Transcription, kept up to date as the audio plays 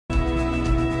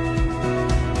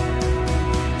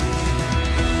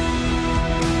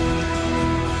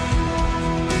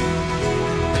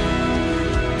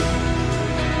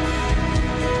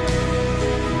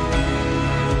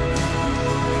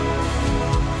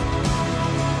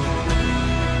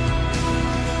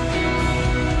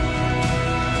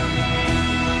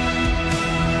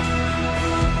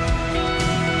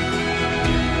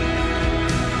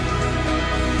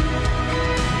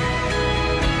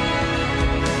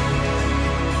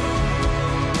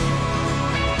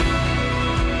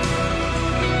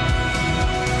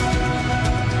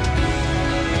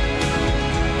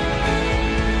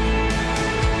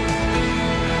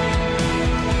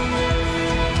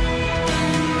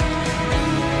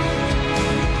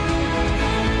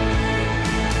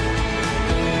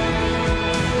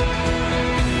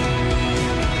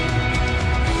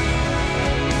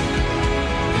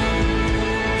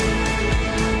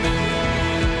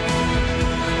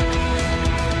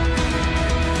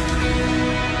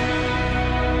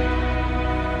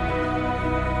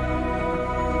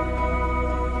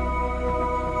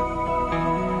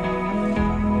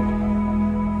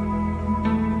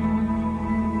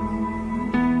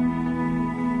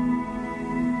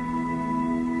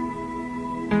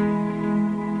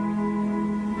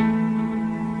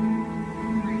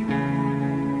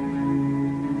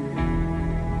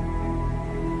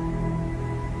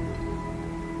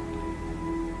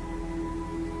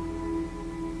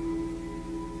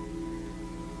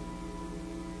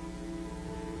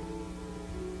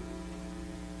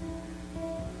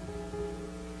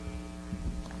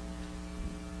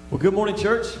Well, good morning,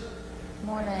 church.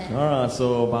 Morning. All right,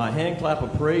 so by hand clap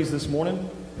of praise this morning,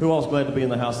 who all's glad to be in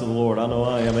the house of the Lord? I know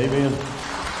I am. Amen.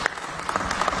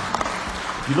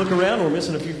 If you look around, we're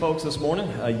missing a few folks this morning.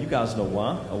 You guys know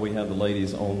why. We have the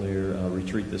ladies on their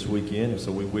retreat this weekend, and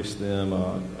so we wish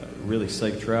them really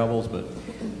safe travels. But,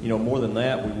 you know, more than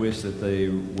that, we wish that they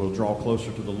will draw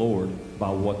closer to the Lord by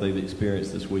what they've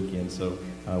experienced this weekend. So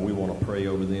we want to pray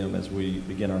over them as we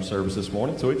begin our service this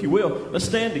morning. So if you will, let's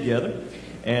stand together.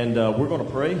 And we're going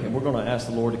to pray, and we're going to ask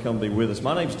the Lord to come be with us.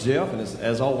 My name's Jeff, and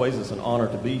as always, it's an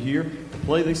honor to be here, to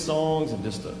play these songs, and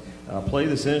just to play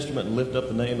this instrument and lift up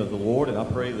the name of the Lord. And I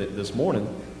pray that this morning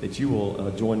that you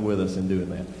will join with us in doing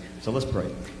that. So let's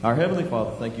pray. Our Heavenly Father,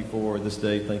 thank you for this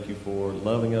day. Thank you for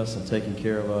loving us and taking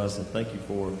care of us. And thank you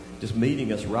for just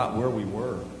meeting us right where we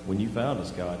were when you found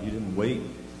us, God. You didn't wait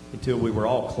until we were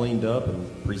all cleaned up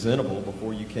and presentable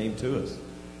before you came to us.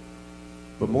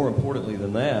 But more importantly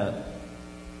than that,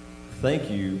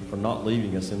 thank you for not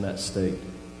leaving us in that state.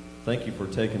 Thank you for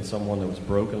taking someone that was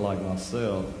broken like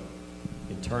myself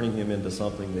and turning him into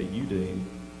something that you deem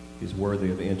is worthy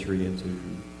of entry into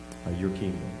your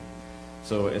kingdom.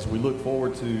 So as we look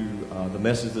forward to the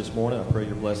message this morning, I pray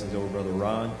your blessings over Brother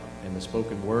Ryan and the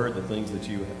spoken word, the things that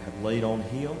you have laid on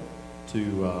him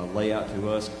to lay out to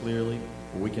us clearly,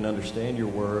 where we can understand your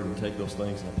word and take those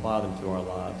things and apply them to our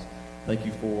lives. Thank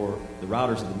you for the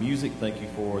writers of the music. Thank you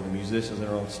for the musicians that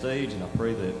are on stage. And I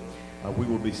pray that we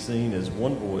will be seen as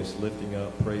one voice lifting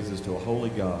up praises to a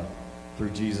holy God through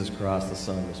Jesus Christ, the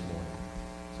Son, this morning.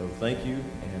 So thank you,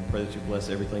 and pray that you bless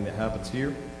everything that happens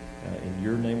here. In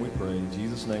your name we pray. In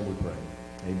Jesus' name we pray.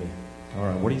 Amen. All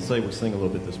right, what do you say we sing a little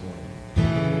bit this morning?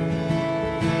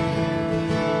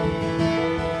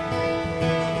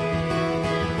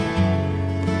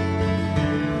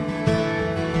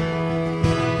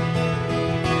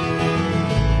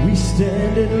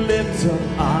 Stand and lift up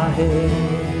our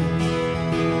hands,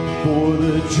 for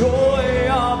the joy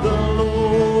of the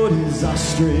Lord is our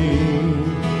strength.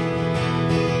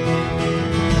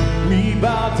 We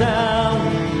bow down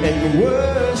and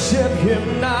worship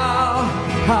him now.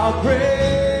 How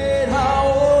great, how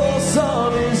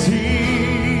awesome is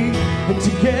he, and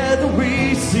together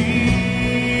we sing.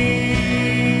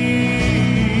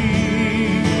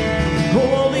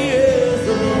 Holy is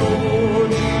the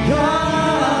Lord God.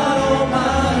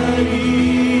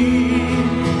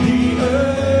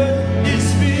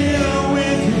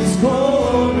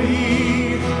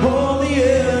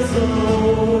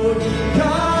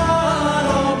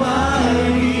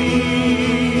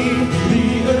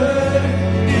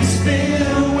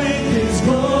 Filled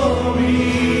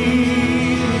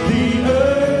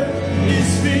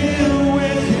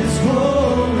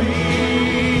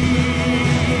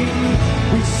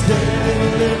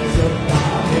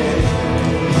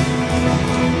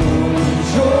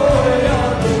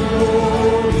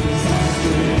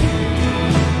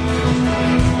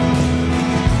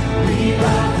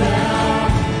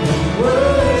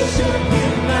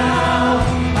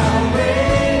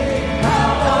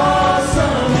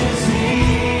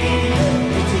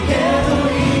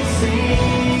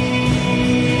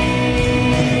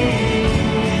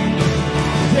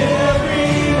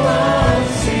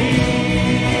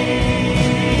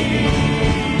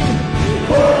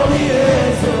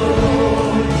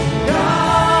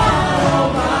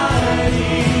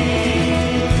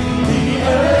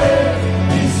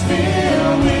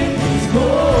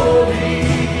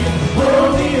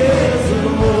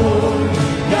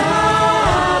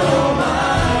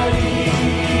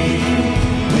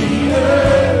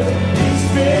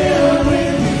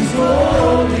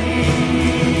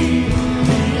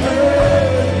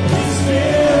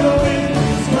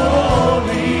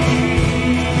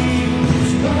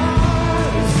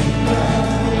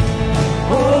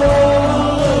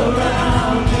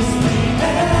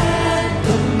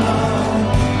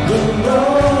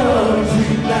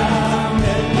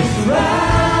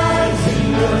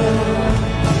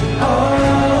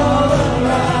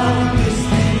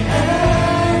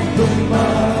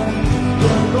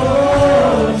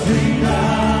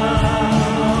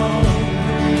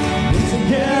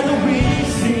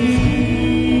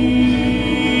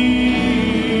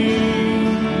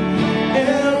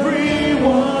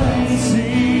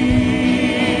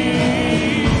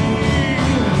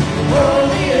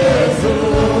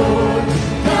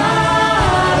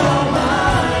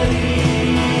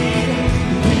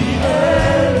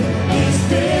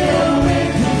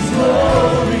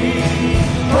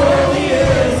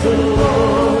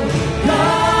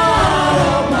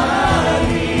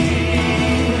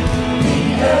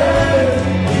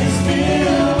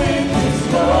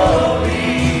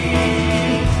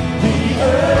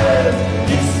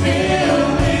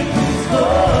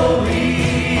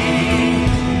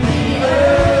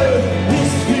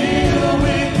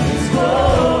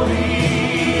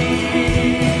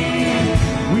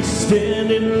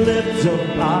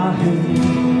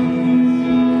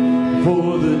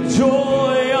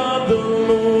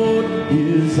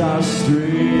is our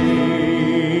strength.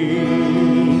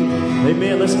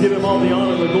 Amen. Let's give him all the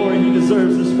honor and the glory he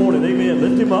deserves this morning. Amen.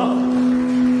 Lift him up.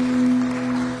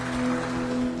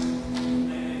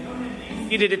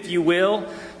 Seated, if you will.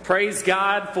 Praise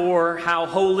God for how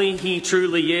holy he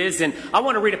truly is. And I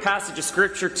want to read a passage of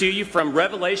scripture to you from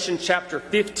Revelation chapter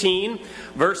 15,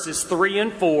 verses 3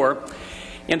 and 4.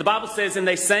 And the Bible says, "And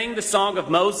they sang the song of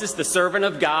Moses, the servant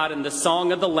of God, and the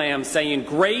song of the Lamb, saying,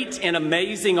 Great and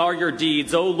amazing are your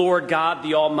deeds, O Lord God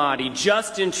the Almighty.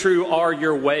 Just and true are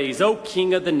your ways, O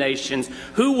King of the nations.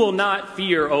 Who will not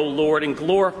fear, O Lord, and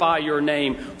glorify your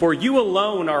name? For you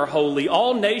alone are holy.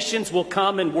 All nations will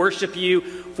come and worship you,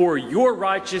 for your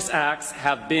righteous acts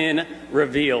have been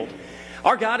revealed."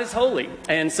 Our God is holy,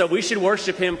 and so we should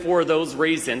worship him for those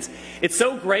reasons. It's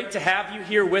so great to have you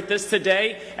here with us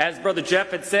today. As Brother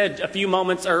Jeff had said a few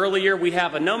moments earlier, we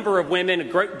have a number of women, a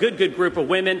good group of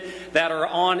women that are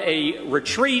on a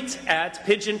retreat at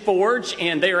Pigeon Forge,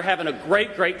 and they are having a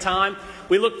great time.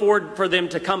 We look forward for them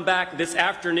to come back this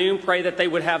afternoon. Pray that they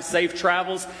would have safe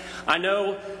travels. I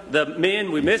know the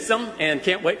men, we miss them and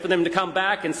can't wait for them to come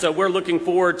back, and so we're looking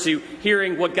forward to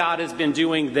hearing what God has been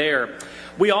doing there.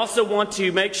 We also want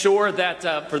to make sure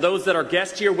that for those that are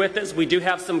guests here with us, we do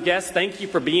have some guests. Thank you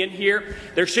for being here.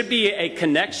 There should be a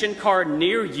connection card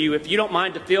near you if you don't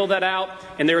mind to fill that out.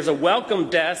 And there's a welcome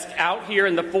desk out here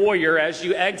in the foyer as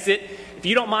you exit. If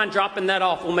you don't mind dropping that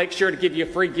off, we'll make sure to give you a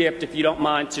free gift if you don't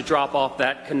mind to drop off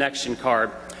that connection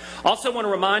card. Also want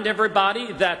to remind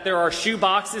everybody that there are shoe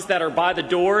boxes that are by the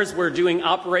doors. We're doing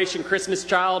Operation Christmas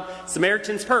Child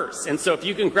Samaritan's Purse. And so if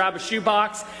you can grab a shoe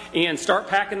box and start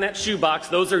packing that shoe box,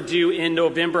 those are due in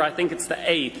November. I think it's the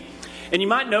 8th. And you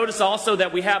might notice also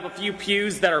that we have a few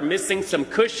pews that are missing some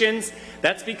cushions.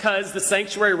 That's because the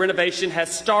sanctuary renovation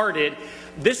has started.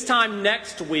 This time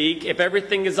next week, if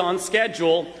everything is on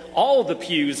schedule, all the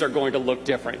pews are going to look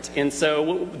different. And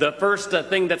so the first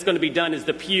thing that's going to be done is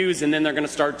the pews, and then they're going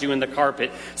to start doing the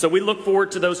carpet. So we look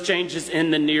forward to those changes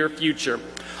in the near future.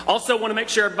 Also want to make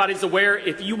sure everybody's aware,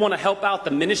 if you want to help out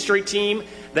the ministry team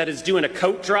that is doing a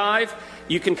coat drive,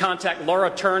 you can contact Laura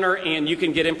Turner and you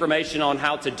can get information on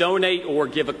how to donate or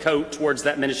give a coat towards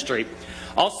that ministry.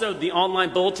 Also, the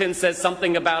online bulletin says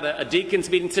something about a deacons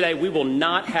meeting today. We will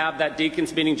not have that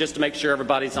deacons meeting, just to make sure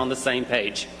everybody's on the same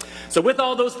page. So with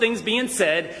all those things being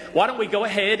said, why don't we go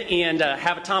ahead and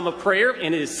have a time of prayer?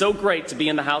 And it is so great to be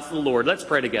in the house of the Lord. Let's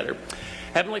pray together.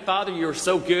 Heavenly Father, you are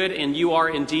so good and you are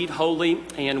indeed holy.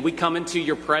 And we come into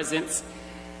your presence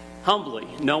humbly,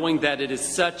 knowing that it is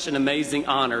such an amazing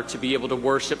honor to be able to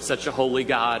worship such a holy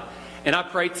God. And I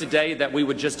pray today that we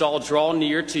would just all draw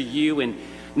near to you and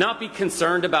not be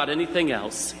concerned about anything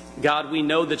else. God, we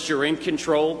know that you're in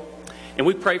control. And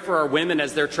we pray for our women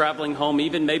as they're traveling home,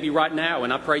 even maybe right now.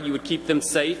 And I pray you would keep them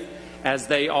safe as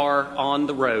they are on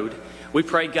the road. We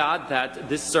pray, God, that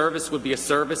this service would be a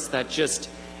service that just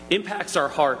impacts our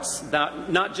hearts,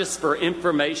 not just for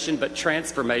information, but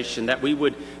transformation, that we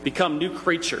would become new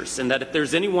creatures. And that if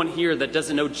there's anyone here that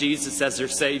doesn't know Jesus as their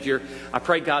Savior, I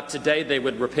pray, God, today they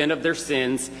would repent of their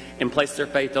sins and place their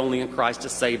faith only in Christ to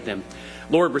save them.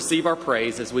 Lord, receive our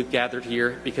praise as we've gathered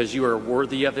here, because you are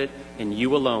worthy of it and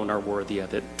you alone are worthy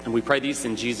of it. And we pray these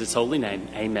in Jesus' holy name.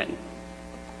 Amen.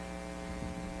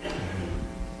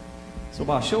 So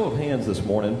by show of hands this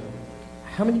morning,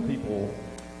 how many people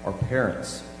are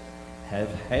parents,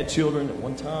 have had children at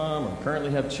one time, or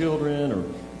currently have children, or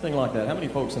anything like that? How many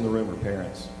folks in the room are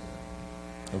parents?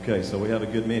 Okay, so we have a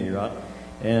good many, right?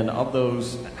 And of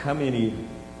those, how many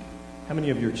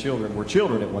of your children were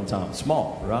children at one time?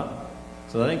 Small, right?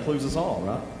 So that includes us all,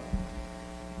 right?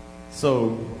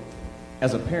 So,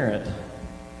 as a parent,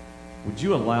 would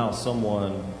you allow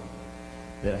someone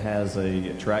that has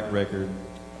a track record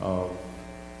of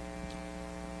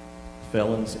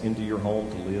felons into your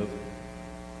home to live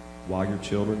while your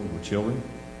children were children?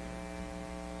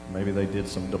 Maybe they did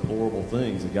some deplorable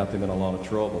things that got them in a lot of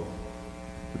trouble.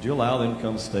 Would you allow them to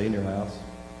come stay in your house?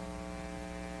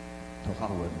 No,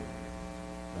 I wouldn't.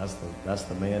 That's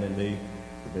the man in me.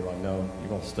 Would be like, no, you're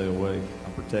going to stay away.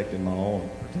 I'm protecting my own,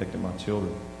 protecting my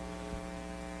children.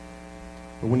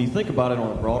 But when you think about it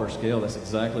on a broader scale, that's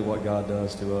exactly what God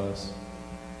does to us.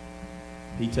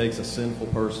 He takes a sinful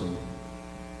person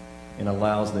and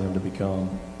allows them to become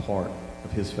part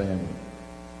of his family.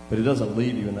 But it doesn't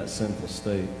leave you in that sinful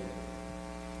state.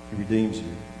 He redeems you.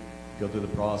 You go through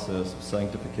the process of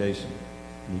sanctification,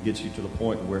 and he gets you to the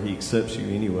point where he accepts you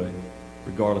anyway,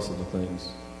 regardless of the things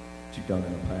that you've done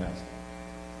in the past.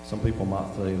 Some people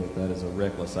might say that that is a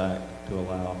reckless act to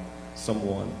allow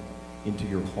someone into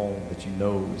your home that you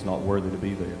know is not worthy to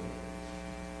be there.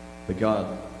 But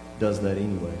God does that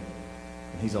anyway.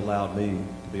 And He's allowed me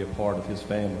to be a part of His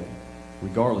family,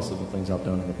 regardless of the things I've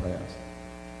done in the past,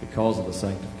 because of the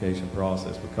sanctification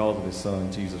process, because of His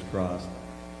Son, Jesus Christ,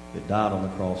 that died on the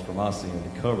cross for my sin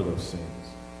to cover those sins.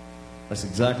 That's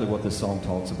exactly what this song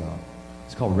talks about.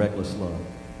 It's called Reckless Love.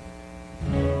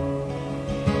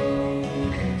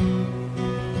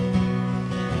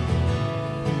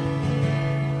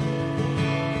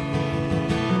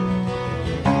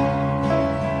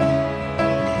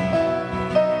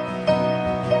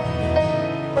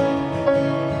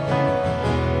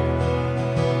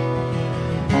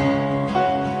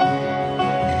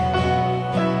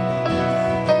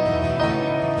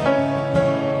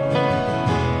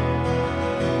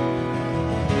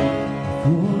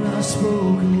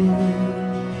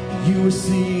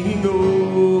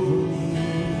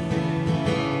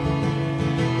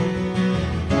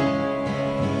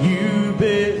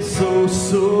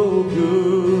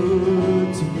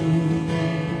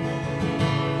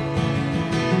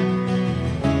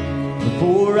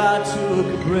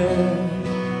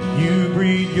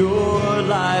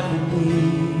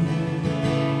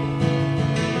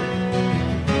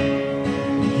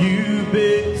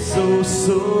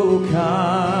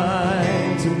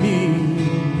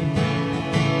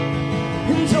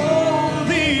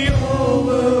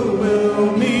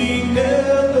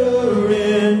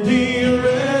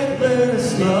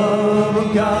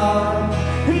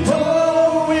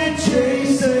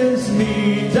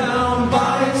 Down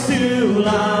by still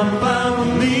I'm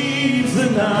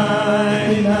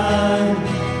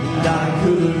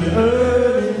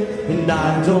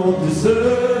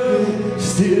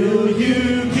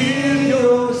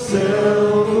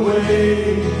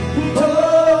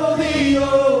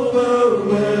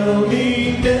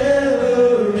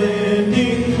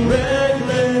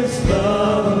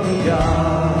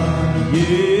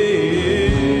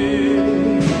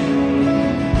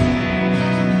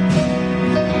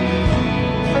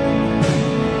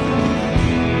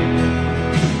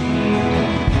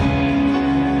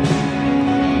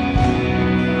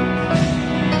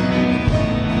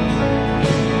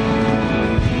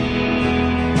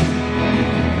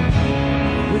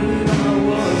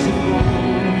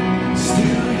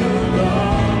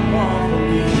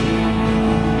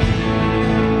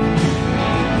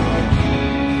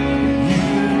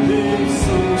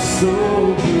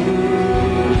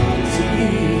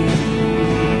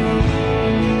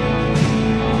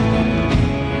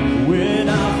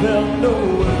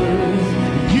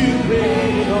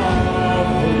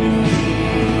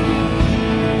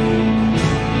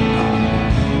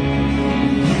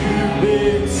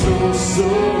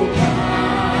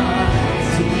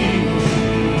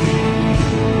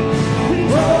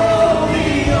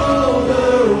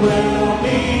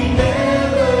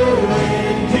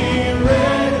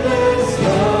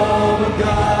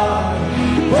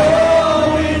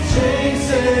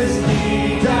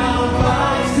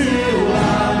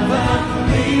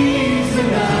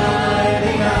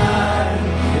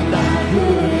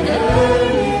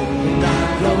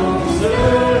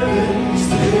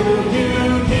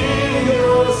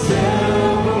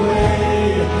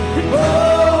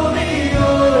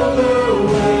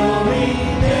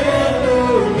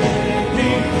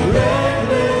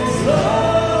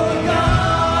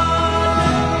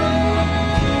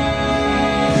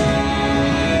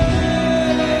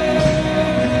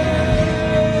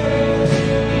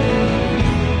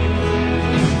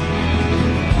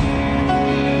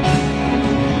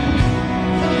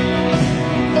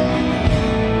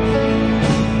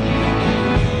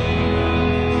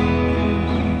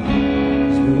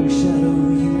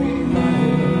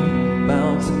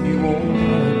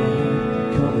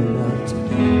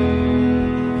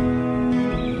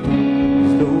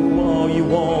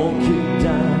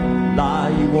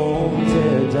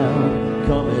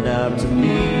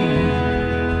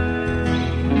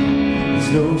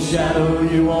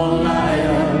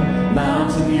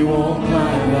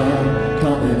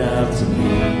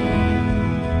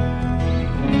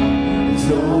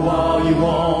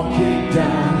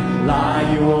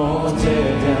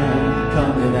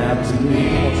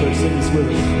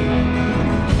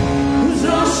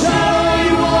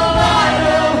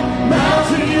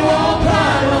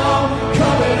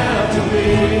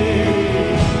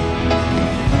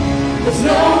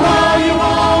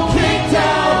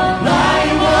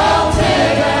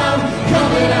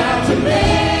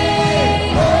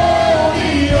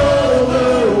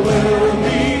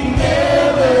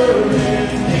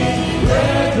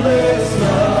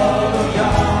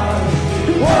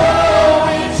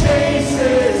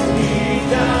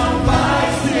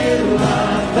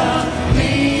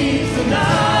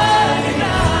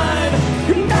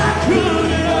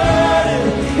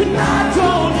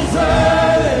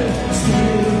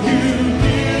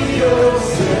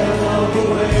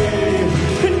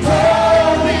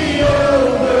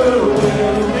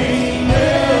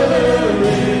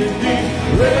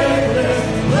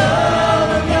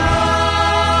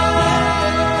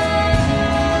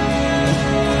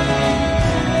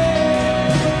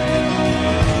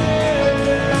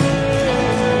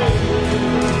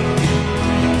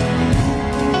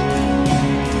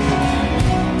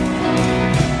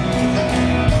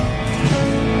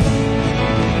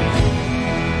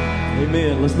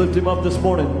Let's lift him up this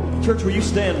morning. Church, will you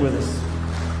stand with us?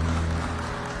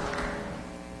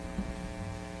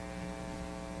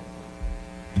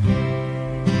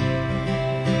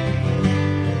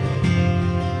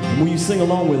 And will you sing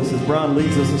along with us as Brian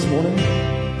leads us this morning?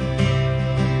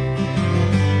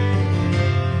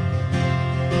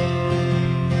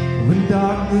 When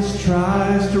darkness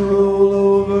tries to roll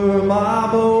over my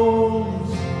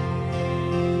bones,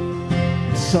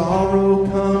 and sorrow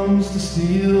comes to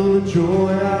steal the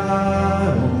joy I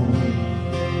own,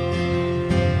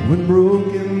 when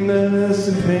brokenness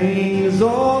and pain is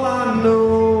all I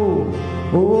know,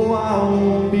 oh, I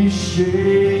won't be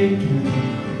shaken,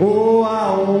 oh,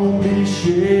 I won't be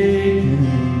shaken.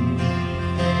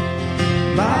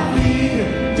 My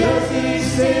fear doesn't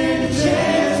stand a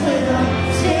chance when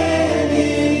I'm standing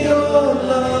in your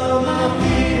love. My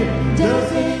fear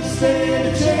doesn't stand a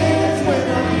chance when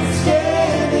I'm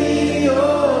standing in your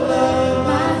love.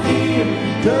 My fear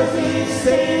doesn't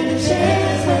stand a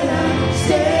chance when I'm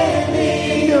standing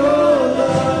in your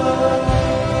love.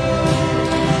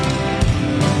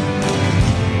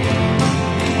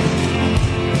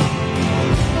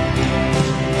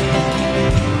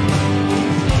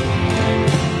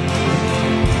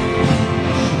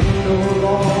 No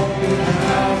longer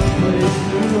has a place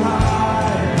to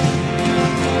hide.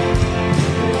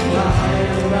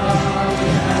 Lying around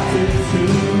and acting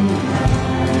too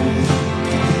nice.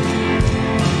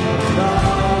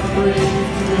 Not afraid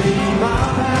to leave my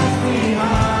past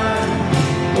behind.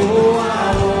 Oh, I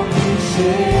won't be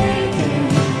shaken.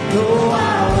 No, I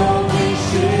won't be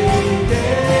shaken.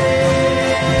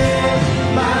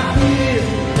 My fear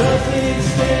doesn't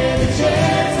stand a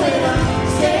chance when I'm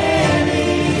standing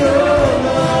in your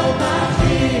love. My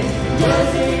fear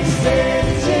doesn't stand a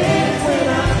chance when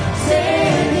I'm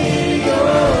standing in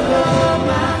your love.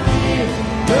 My fear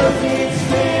doesn't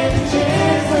stand a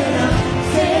chance when I'm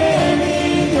standing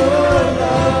in your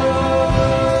love.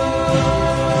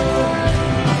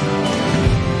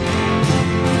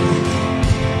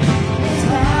 It's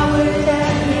power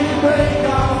that can break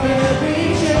off every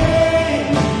chain.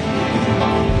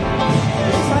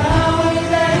 It's power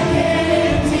that can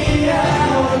empty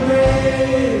our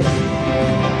grave.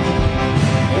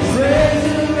 It's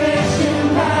resurrection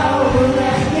power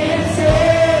that can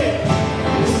save.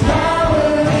 It's power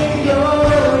in your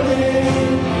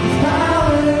name. It's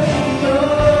power in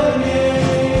your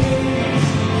name.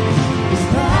 It's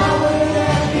power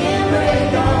that can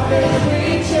break off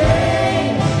every chain.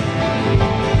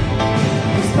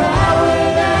 It's power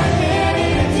that can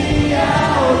empty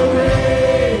our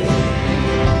grave.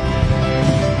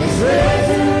 It's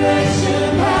resurrection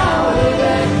power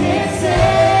that can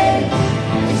save.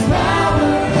 It's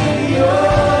power in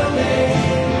your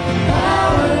name.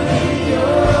 Power in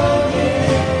your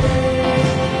name.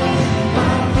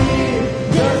 My fear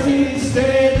doesn't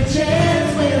stand a chance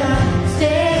when I'm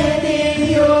standing in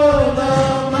your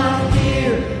love. My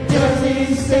fear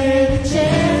doesn't stand a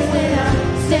chance when I'm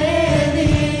standing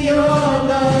in your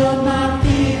love. My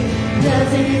fear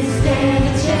doesn't stand a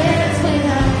chance when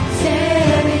I'm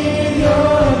standing in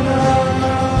your love.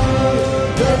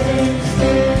 Doesn't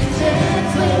stand a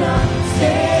chance when I'm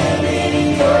standing in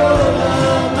your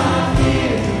love. My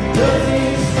fear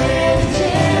doesn't stand a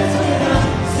chance when I'm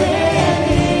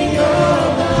standing in your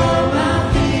love. My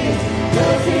fear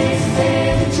doesn't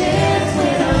stand a chance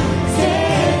when I'm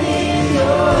standing in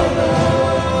your love.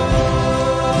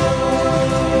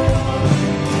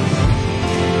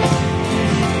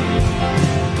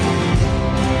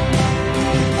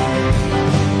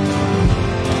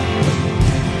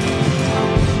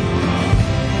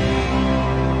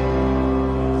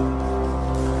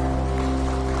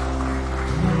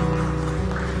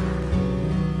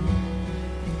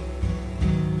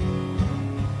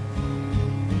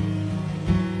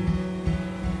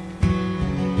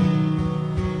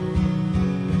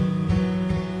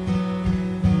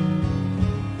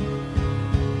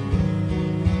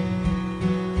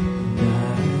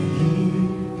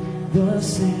 The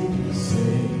Savior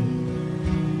say,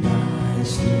 my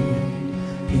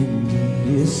strength indeed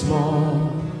is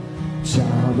small.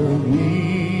 Child of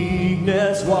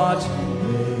weakness, watch me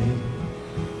lay.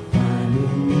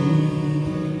 Finding me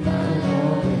my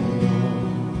Lord and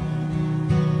Lord.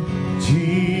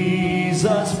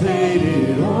 Jesus paid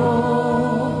it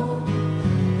all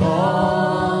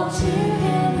to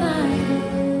Him I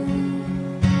owe.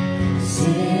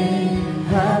 Sin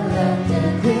had left a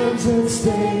crimson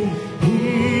stain. He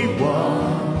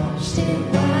washed it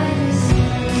white as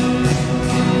snow.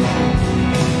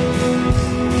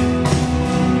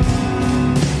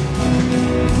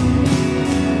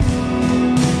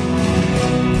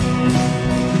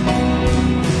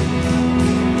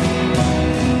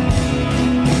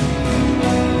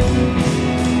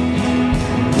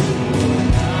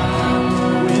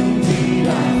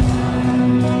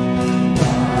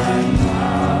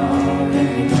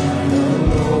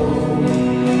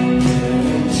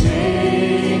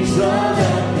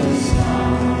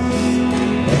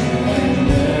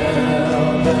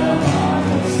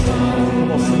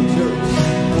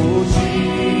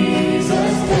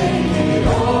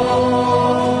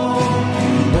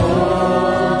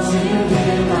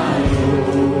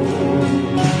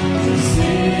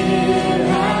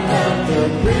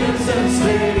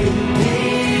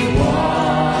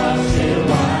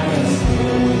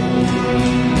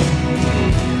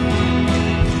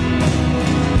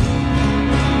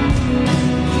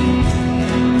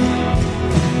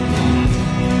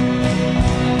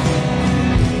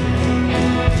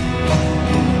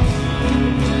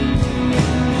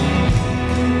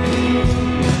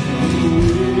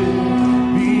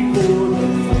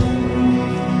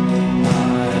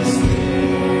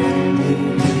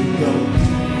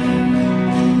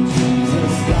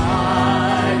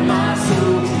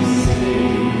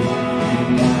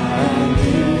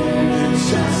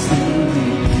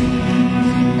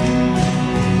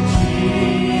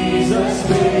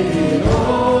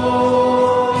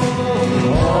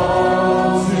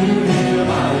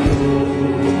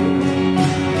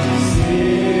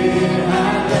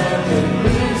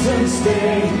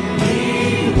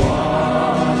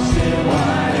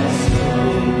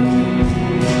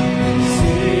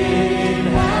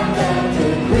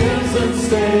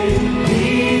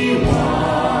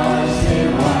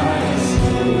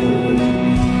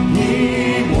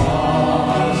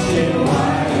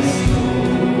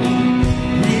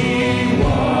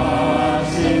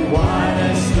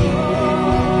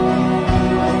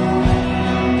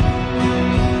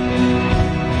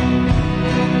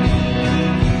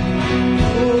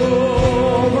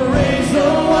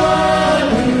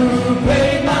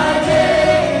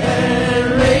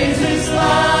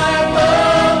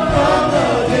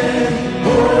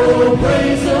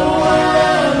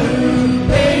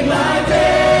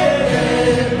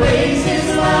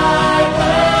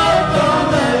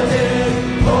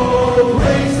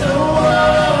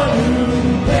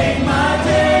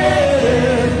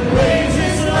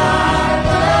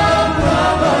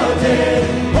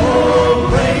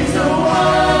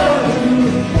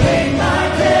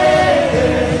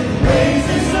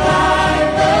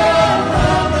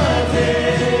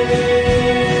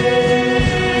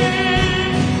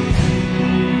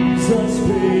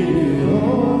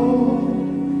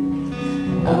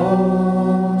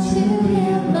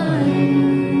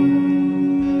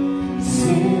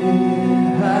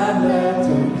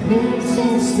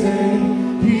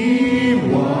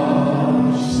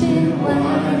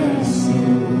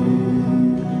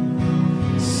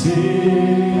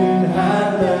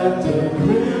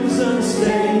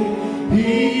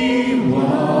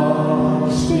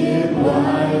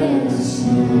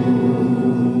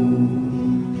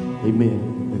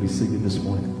 Amen. May be seated this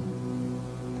morning.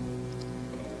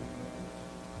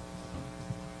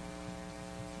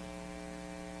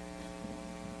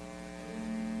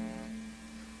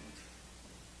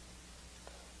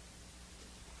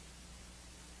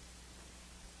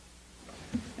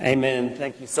 Amen.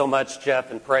 Thank you so much,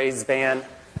 Jeff and praise band.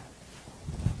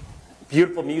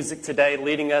 Beautiful music today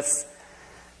leading us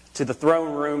to the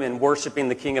throne room and worshiping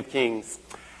the King of Kings.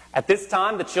 At this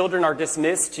time, the children are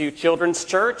dismissed to Children's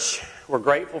Church. We're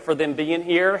grateful for them being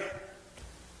here.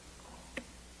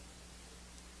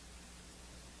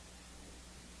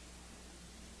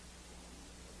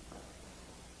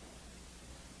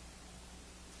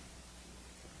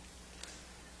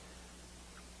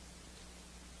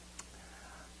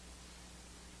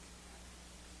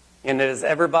 And as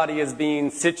everybody is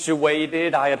being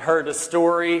situated, I had heard a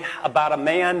story about a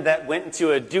man that went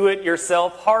into a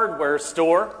do-it-yourself hardware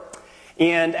store.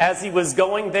 And as he was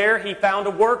going there, he found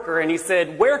a worker and he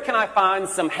said, "Where can I find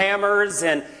some hammers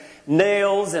and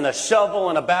nails and a shovel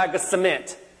and a bag of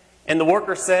cement?" And the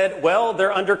worker said, "Well,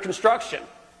 they're under construction."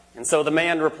 And so the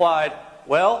man replied,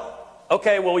 "Well,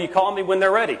 okay, well, you call me when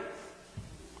they're ready."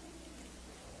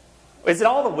 Is it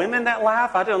all the women that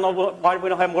laugh? I don't know why we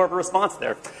don't have more of a response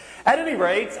there. At any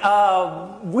rate,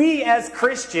 we as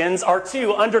Christians are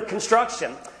too under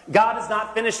construction. God is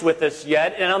not finished with us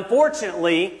yet, and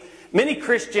unfortunately, many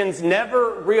Christians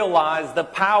never realize the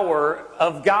power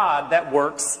of God that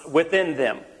works within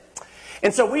them.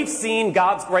 And so we've seen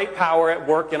God's great power at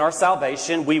work in our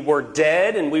salvation. We were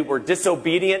dead and we were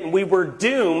disobedient and we were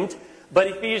doomed, but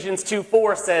Ephesians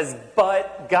 2:4 says,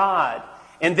 "But God."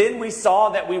 And then we saw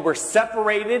that we were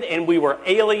separated and we were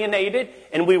alienated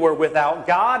and we were without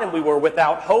God and we were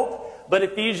without hope. But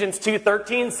Ephesians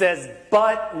 2:13 says,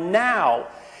 "But now,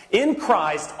 in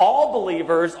Christ, all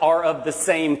believers are of the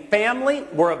same family,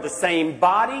 we're of the same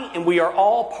body, and we are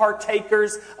all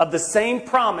partakers of the same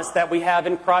promise that we have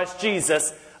in Christ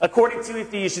Jesus," according to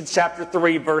Ephesians chapter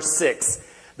 3, verse 6.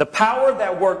 The power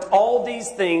that worked all these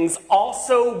things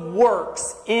also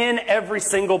works in every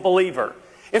single believer.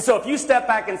 And so if you step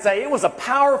back and say, it was a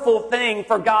powerful thing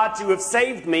for God to have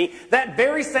saved me, that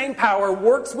very same power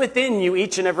works within you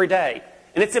each and every day.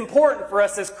 And it's important for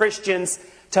us as Christians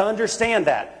to understand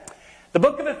that. The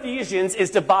book of Ephesians is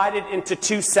divided into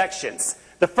two sections.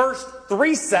 The first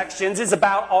three sections is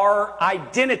about our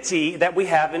identity that we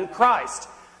have in Christ.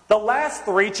 The last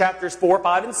three, chapters 4,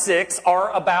 5, and 6,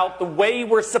 are about the way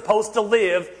we're supposed to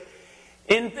live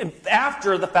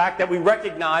after the fact that we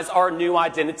recognize our new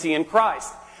identity in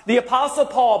Christ. The Apostle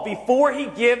Paul, before he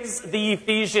gives the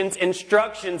Ephesians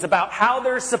instructions about how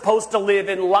they're supposed to live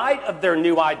in light of their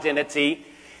new identity,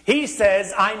 he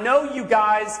says, "I know you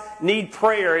guys need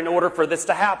prayer in order for this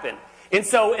to happen." And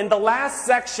so in the last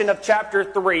section of chapter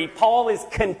 3, Paul is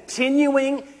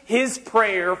continuing his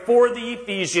prayer for the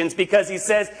Ephesians because he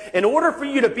says, in order for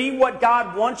you to be what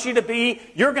God wants you to be,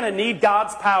 you're going to need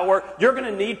God's power. You're going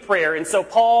to need prayer. And so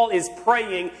Paul is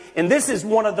praying, and this is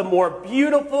one of the more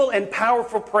beautiful and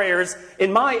powerful prayers,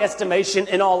 in my estimation,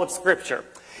 in all of Scripture.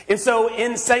 And so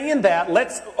in saying that,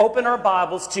 let's open our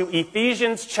Bibles to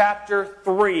Ephesians chapter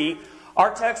 3.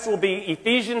 Our text will be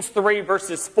Ephesians 3,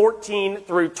 verses 14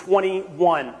 through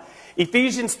 21.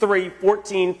 Ephesians 3,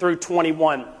 14 through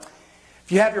 21.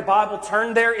 If you have your Bible,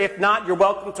 turn there. If not, you're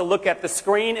welcome to look at the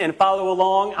screen and follow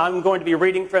along. I'm going to be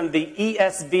reading from the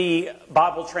ESV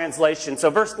Bible translation. So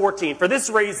verse 14, "For this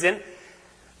reason,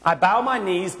 I bow my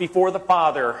knees before the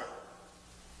Father,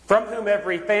 from whom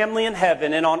every family in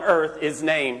heaven and on earth is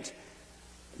named,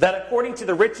 that according to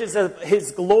the riches of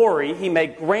his glory, he may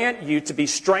grant you to be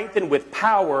strengthened with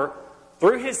power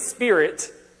through his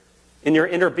Spirit in your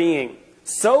inner being,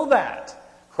 so that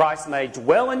Christ may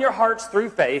dwell in your hearts through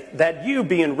faith, that you,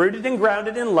 being rooted and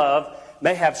grounded in love,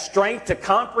 may have strength to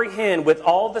comprehend with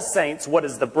all the saints what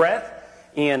is the breadth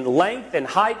and length and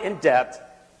height and depth,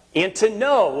 and to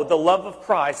know the love of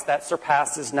Christ that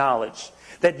surpasses knowledge,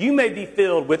 that you may be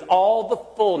filled with all the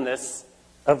fullness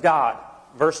of God.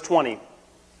 Verse 20.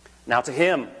 Now to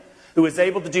him who is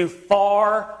able to do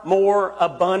far more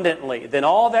abundantly than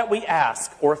all that we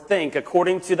ask or think,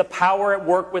 according to the power at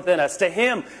work within us, to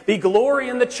him be glory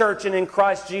in the church and in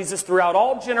Christ Jesus throughout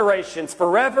all generations,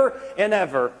 forever and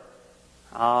ever.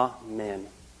 Amen.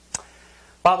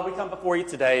 Father, we come before you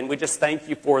today, and we just thank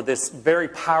you for this very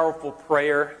powerful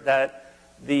prayer that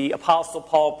the Apostle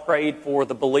Paul prayed for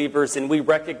the believers, and we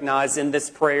recognize in this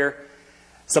prayer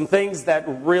some things that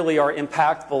really are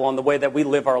impactful on the way that we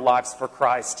live our lives for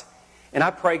Christ. And I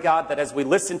pray, God, that as we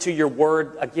listen to your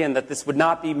word, again, that this would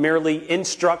not be merely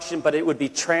instruction, but it would be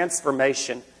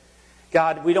transformation.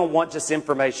 God, we don't want just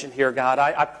information here, God.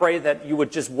 I pray that you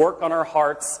would just work on our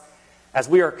hearts as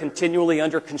we are continually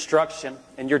under construction,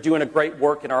 and you're doing a great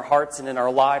work in our hearts and in our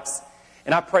lives.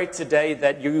 And I pray today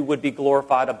that you would be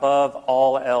glorified above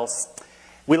all else.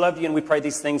 We love you, and we pray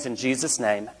these things in Jesus'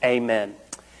 name. Amen.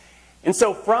 And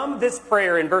so from this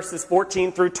prayer in verses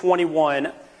 14 through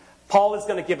 21, Paul is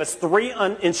going to give us three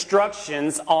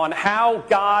instructions on how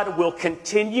God will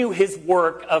continue his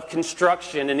work of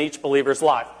construction in each believer's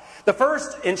life. The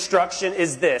first instruction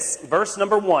is this, point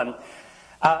number one,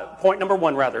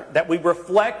 that we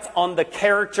reflect on the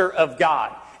character of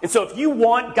God. And so if you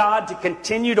want God to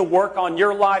continue to work on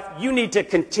your life, you need to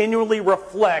continually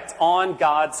reflect on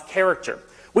God's character.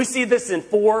 We see this in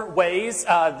four ways.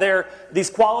 These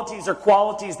qualities are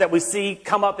qualities that we see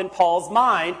come up in Paul's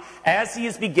mind as he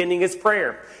is beginning his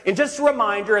prayer. And just a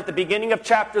reminder, at the beginning of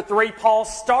chapter 3, Paul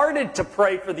started to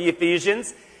pray for the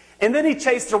Ephesians, and then he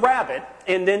chased a rabbit,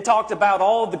 and then talked about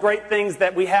all of the great things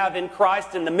that we have in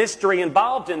Christ and the mystery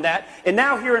involved in that. And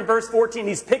now here in verse 14,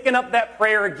 he's picking up that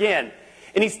prayer again.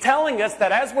 And he's telling us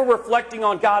that as we're reflecting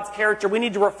on God's character, we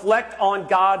need to reflect on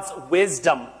God's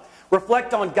wisdom.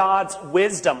 Reflect on God's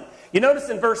wisdom. You notice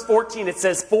in verse 14 it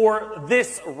says, for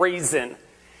this reason.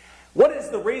 What is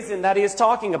the reason that he is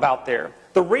talking about there?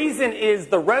 The reason is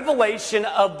the revelation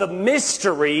of the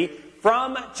mystery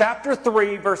from chapter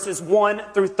 3, verses 1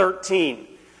 through 13.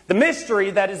 The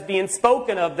mystery that is being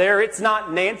spoken of there, it's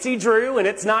not Nancy Drew and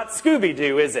it's not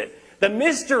Scooby-Doo, is it? The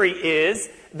mystery is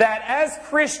that as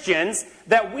Christians,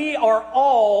 that we are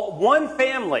all one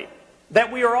family, that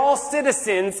we are all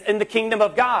citizens in the kingdom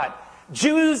of God.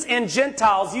 Jews and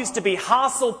Gentiles used to be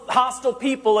hostile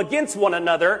people against one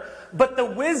another, but the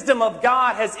wisdom of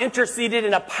God has interceded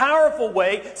in a powerful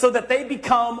way so that they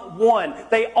become one.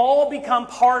 They all become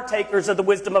partakers of the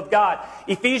wisdom of God.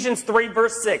 Ephesians 3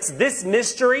 verse 6, this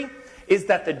mystery is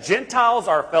that the Gentiles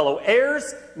are fellow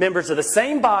heirs, members of the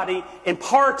same body, and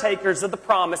partakers of the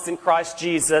promise in Christ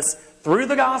Jesus through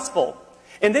the gospel.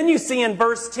 And then you see in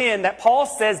verse 10 that Paul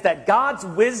says that God's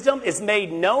wisdom is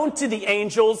made known to the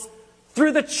angels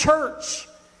through the church.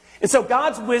 And so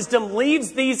God's wisdom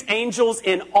leaves these angels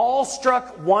in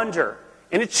awestruck wonder.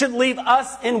 And it should leave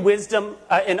us in wisdom,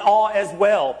 in awe as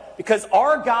well. Because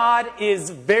our God is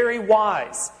very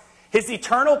wise. His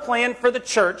eternal plan for the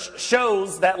church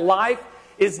shows that life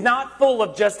is not full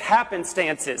of just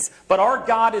happenstances. But our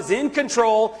God is in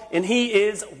control and he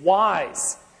is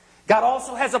wise. God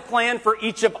also has a plan for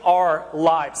each of our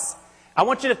lives. I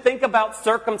want you to think about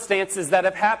circumstances that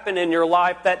have happened in your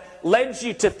life that led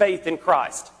you to faith in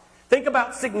Christ. Think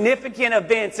about significant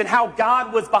events and how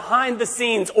God was behind the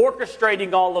scenes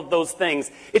orchestrating all of those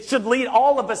things. It should lead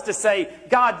all of us to say,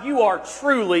 God, you are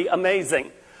truly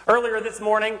amazing. Earlier this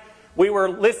morning, we were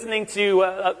listening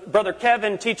to Brother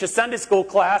Kevin teach a Sunday school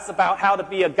class about how to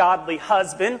be a godly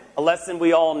husband, a lesson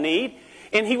we all need.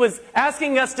 And he was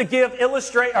asking us to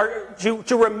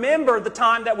to remember the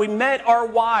time that we met our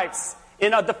wives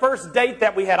in the first date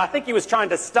that we had. I think he was trying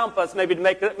to stump us, maybe to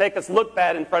make us look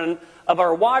bad in front of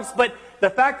our wives. But the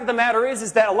fact of the matter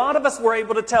is that a lot of us were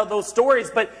able to tell those stories.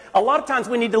 But a lot of times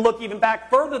we need to look even back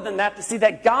further than that to see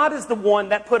that God is the one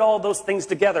that put all those things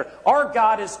together. Our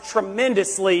God is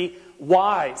tremendously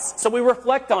wise. So we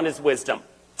reflect on his wisdom.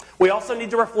 We also need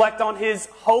to reflect on his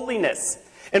holiness.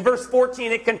 In verse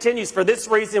 14 it continues, for this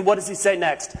reason, what does he say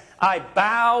next? I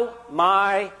bow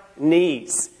my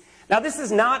knees. Now this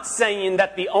is not saying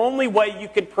that the only way you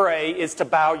can pray is to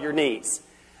bow your knees.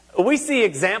 We see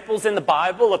examples in the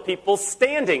Bible of people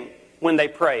standing when they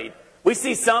prayed. We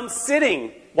see some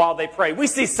sitting while they pray. We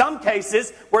see some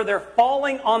cases where they're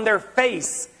falling on their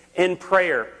face in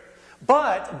prayer.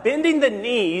 But bending the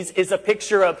knees is a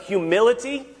picture of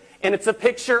humility and it's a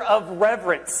picture of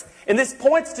reverence. And this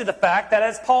points to the fact that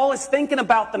as Paul is thinking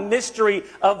about the mystery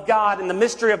of God and the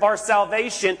mystery of our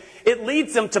salvation, it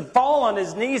leads him to fall on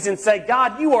his knees and say,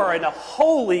 God, you are a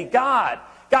holy God.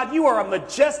 God, you are a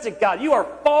majestic God. You are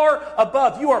far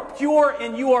above. You are pure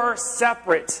and you are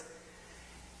separate.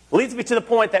 It leads me to the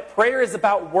point that prayer is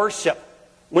about worship.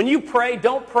 When you pray,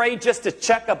 don't pray just to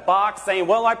check a box saying,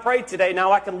 well, I prayed today,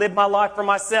 now I can live my life for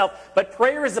myself. But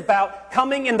prayer is about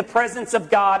coming in the presence of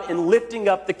God and lifting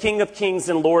up the King of Kings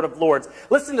and Lord of Lords.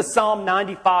 Listen to Psalm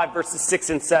 95, verses 6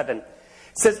 and 7. It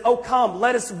says, oh, come,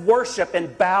 let us worship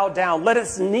and bow down. Let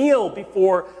us kneel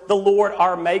before the Lord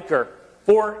our Maker.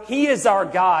 For he is our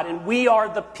God, and we are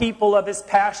the people of his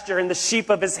pasture and the sheep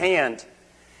of his hand.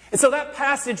 And so that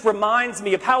passage reminds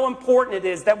me of how important it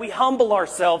is that we humble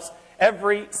ourselves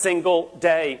every single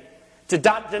day. To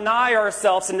deny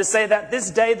ourselves and to say that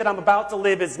this day that I'm about to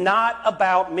live is not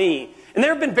about me. And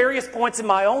there have been various points in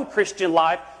my own Christian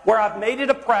life where I've made it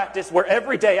a practice where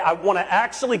every day I want to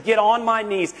actually get on my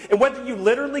knees. And whether you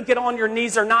literally get on your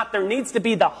knees or not, there needs to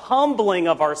be the humbling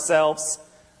of ourselves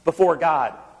before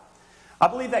God. I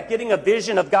believe that getting a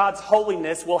vision of God's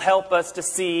holiness will help us to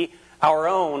see our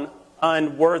own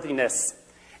unworthiness.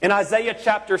 In Isaiah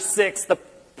chapter 6, the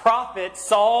prophet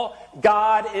saw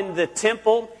God in the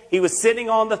temple. He was sitting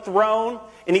on the throne,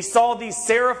 and he saw these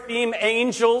seraphim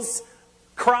angels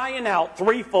crying out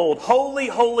threefold, holy,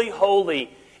 holy,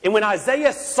 holy. And when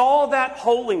Isaiah saw that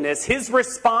holiness, his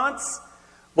response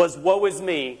was, woe is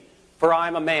me, for I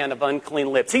am a man of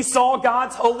unclean lips. He saw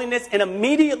God's holiness, and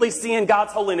immediately seeing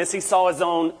God's holiness, he saw his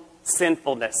own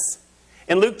sinfulness.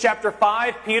 In Luke chapter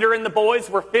 5, Peter and the boys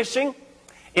were fishing,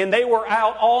 and they were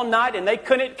out all night, and they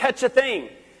couldn't catch a thing.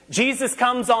 Jesus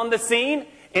comes on the scene,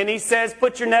 and he says,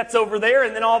 put your nets over there,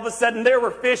 and then all of a sudden there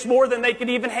were fish more than they could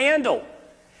even handle.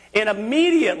 And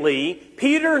immediately,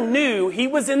 Peter knew he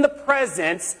was in the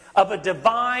presence of a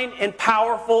divine and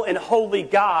powerful and holy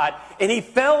God. And he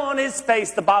fell on his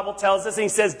face, the Bible tells us, and he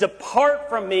says, depart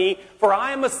from me, for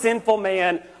I am a sinful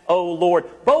man, O Lord.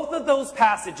 Both of those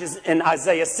passages in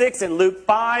Isaiah 6 and Luke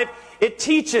 5, it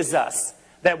teaches us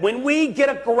that when we get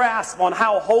a grasp on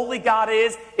how holy God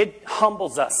is, it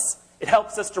humbles us. It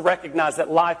helps us to recognize that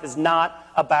life is not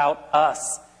about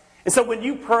us. And so when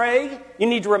you pray, you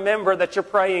need to remember that you're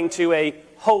praying to a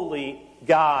holy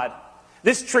God.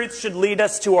 This truth should lead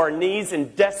us to our knees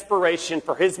in desperation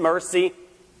for his mercy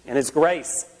and his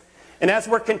grace. And as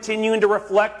we're continuing to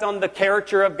reflect on the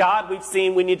character of God, we've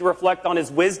seen we need to reflect on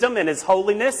his wisdom and his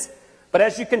holiness. But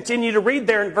as you continue to read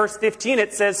there in verse 15,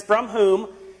 it says, from whom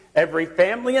every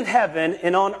family in heaven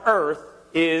and on earth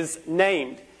is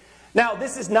named. Now,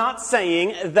 this is not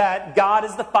saying that God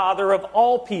is the father of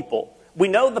all people. We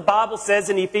know the Bible says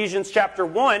in Ephesians chapter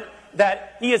 1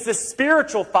 that he is the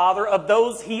spiritual father of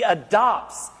those he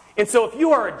adopts. And so if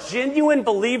you are a genuine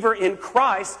believer in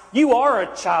Christ, you are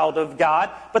a child of God.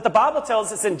 But the Bible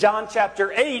tells us in John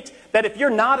chapter 8 that if you're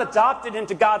not adopted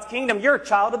into God's kingdom, you're a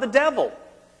child of the devil.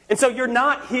 And so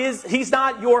he's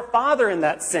not your father in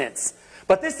that sense.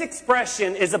 But this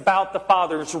expression is about the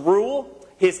Father's rule,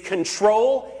 his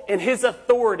control, and his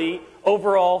authority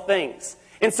over all things.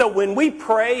 And so when we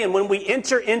pray and when we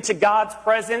enter into God's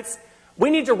presence,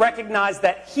 we need to recognize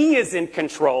that he is in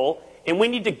control, and we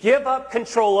need to give up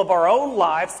control of our own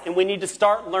lives, and we need to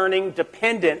start learning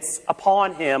dependence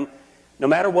upon him no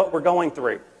matter what we're going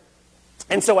through.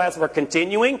 And so as we're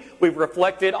continuing, we've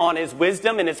reflected on his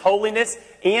wisdom and his holiness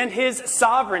and his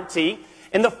sovereignty.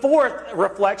 And the fourth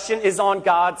reflection is on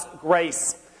God's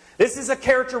grace. This is a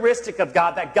characteristic of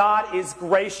God, that God is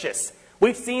gracious.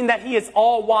 We've seen that he is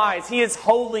all-wise, he is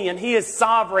holy, and he is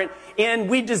sovereign. And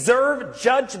we deserve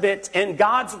judgment and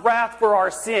God's wrath for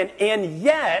our sin. And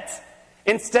yet,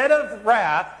 instead of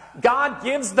wrath, God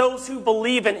gives those who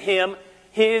believe in him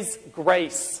his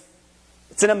grace.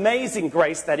 It's an amazing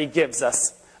grace that he gives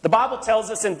us. The Bible tells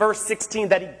us in verse 16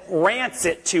 that he grants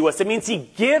it to us. It means he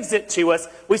gives it to us.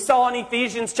 We saw in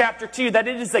Ephesians chapter 2 that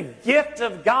it is a gift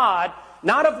of God,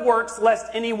 not of works, lest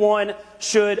anyone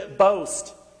should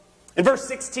boast. In verse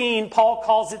 16, Paul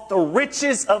calls it the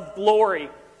riches of glory.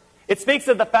 It speaks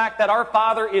of the fact that our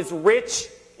Father is rich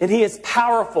and he is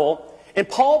powerful. And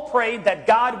Paul prayed that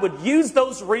God would use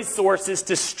those resources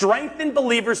to strengthen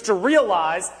believers to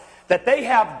realize that they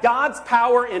have God's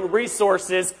power and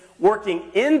resources working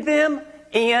in them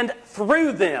and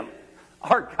through them.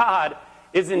 Our God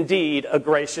is indeed a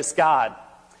gracious God.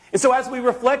 And so as we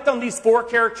reflect on these four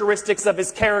characteristics of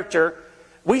his character,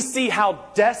 we see how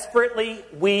desperately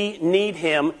we need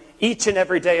him each and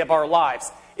every day of our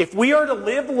lives. If we are to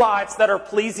live lives that are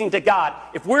pleasing to God,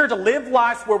 if we're to live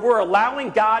lives where we're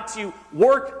allowing God to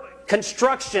work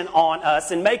construction on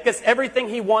us and make us everything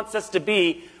he wants us to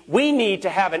be, we need to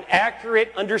have an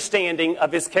accurate understanding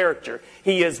of his character.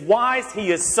 He is wise,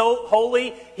 he is so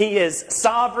holy, he is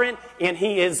sovereign, and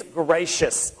he is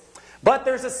gracious. But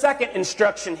there's a second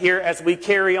instruction here as we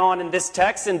carry on in this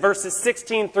text in verses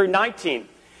 16 through 19.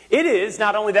 It is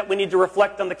not only that we need to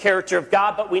reflect on the character of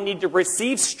God, but we need to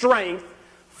receive strength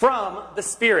from the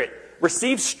Spirit.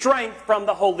 Receive strength from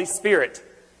the Holy Spirit.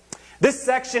 This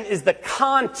section is the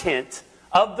content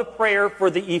of the prayer for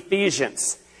the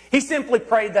Ephesians. He simply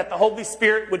prayed that the Holy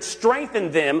Spirit would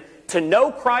strengthen them to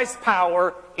know Christ's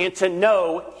power and to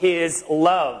know his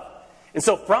love. And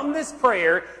so from this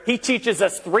prayer, he teaches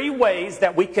us 3 ways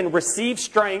that we can receive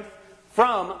strength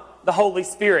from the Holy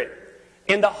Spirit.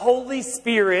 And the Holy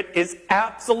Spirit is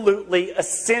absolutely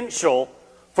essential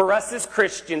for us as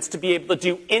Christians to be able to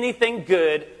do anything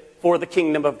good for the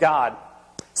kingdom of God.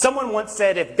 Someone once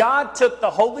said, if God took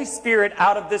the Holy Spirit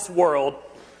out of this world,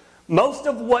 most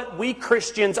of what we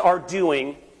Christians are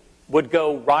doing would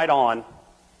go right on,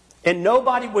 and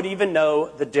nobody would even know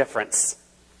the difference.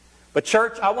 But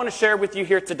church, I want to share with you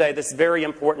here today this very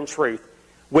important truth.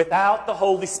 Without the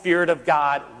Holy Spirit of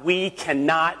God, we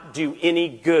cannot do any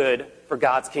good for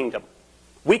God's kingdom.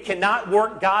 We cannot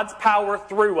work God's power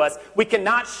through us. We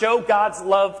cannot show God's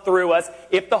love through us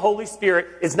if the Holy Spirit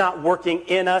is not working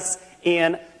in us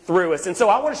and through us. And so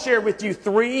I want to share with you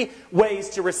 3 ways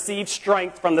to receive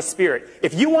strength from the Spirit.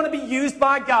 If you want to be used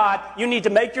by God, you need to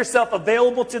make yourself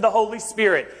available to the Holy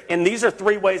Spirit. And these are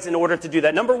 3 ways in order to do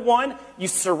that. Number 1, you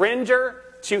surrender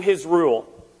to his rule.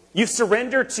 You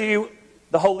surrender to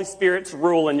the Holy Spirit's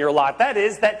rule in your life. That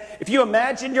is, that if you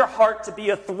imagine your heart to be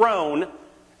a throne,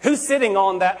 who's sitting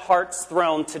on that heart's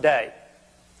throne today?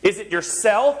 Is it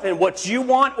yourself and what you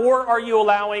want, or are you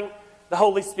allowing the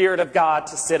Holy Spirit of God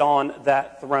to sit on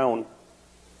that throne?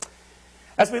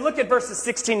 As we look at verses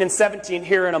 16 and 17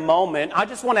 here in a moment, I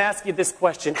just want to ask you this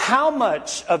question. How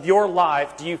much of your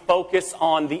life do you focus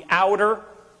on the outer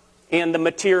and the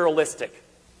materialistic?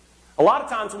 A lot of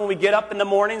times when we get up in the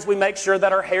mornings, we make sure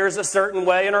that our hair is a certain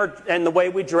way and the way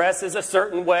we dress is a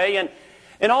certain way and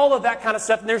all of that kind of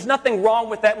stuff. And there's nothing wrong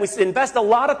with that. We invest a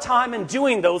lot of time in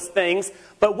doing those things.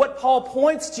 But what Paul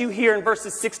points to here in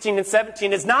verses 16 and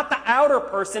 17 is not the outer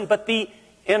person, but the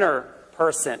inner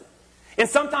person. And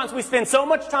sometimes we spend so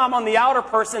much time on the outer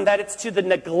person that it's to the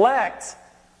neglect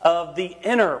of the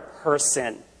inner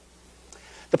person.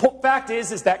 The fact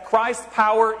is that Christ's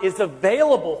power is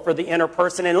available for the inner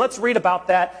person. And let's read about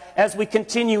that as we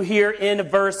continue here in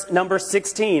verse number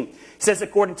 16. It says,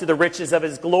 according to the riches of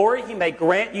his glory, he may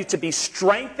grant you to be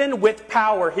strengthened with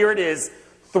power. Here it is,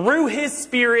 through his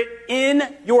Spirit in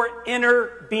your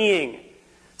inner being.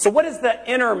 So what is the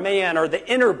inner man or the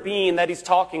inner being that he's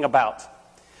talking about?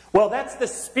 Well, that's the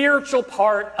spiritual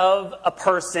part of a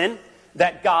person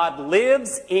that God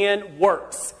lives and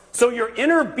works. So your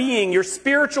inner being, your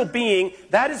spiritual being,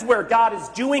 that is where God is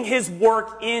doing his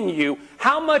work in you.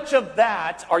 How much of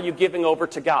that are you giving over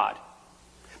to God?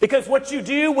 Because what you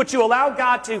do, what you allow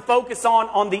God to focus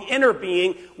on the inner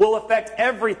being, will affect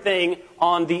everything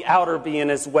on the outer being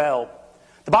as well.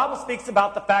 The Bible speaks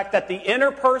about the fact that the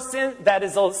inner person that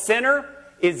is a sinner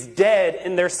is dead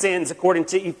in their sins, according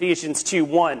to Ephesians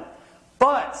 2:1.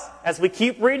 But, as we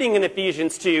keep reading in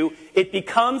Ephesians 2, it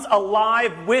becomes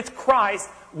alive with Christ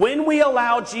when we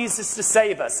allow Jesus to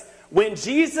save us. When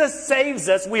Jesus saves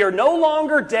us, we are no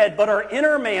longer dead, but our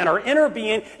inner man, our inner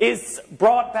being is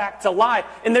brought back to life.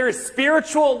 And there is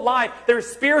spiritual life, there is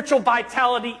spiritual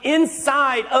vitality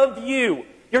inside of you.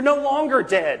 You're no longer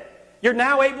dead. You're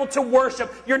now able to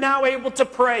worship. You're now able to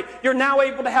pray. You're now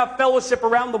able to have fellowship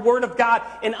around the Word of God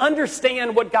and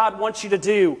understand what God wants you to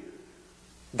do.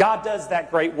 God does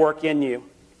that great work in you.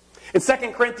 In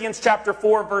 2 Corinthians chapter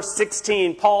 4, verse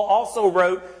 16, Paul also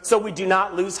wrote, so we do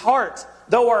not lose heart.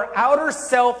 Though our outer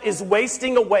self is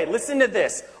wasting away. Listen to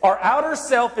this. Our outer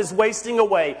self is wasting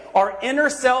away. Our inner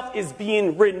self is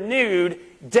being renewed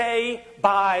day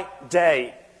by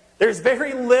day. There's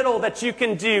very little that you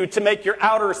can do to make your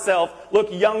outer self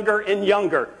look younger and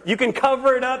younger. You can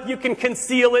cover it up. You can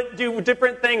conceal it, do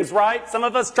different things, right? Some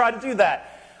of us try to do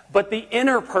that. But the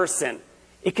inner person,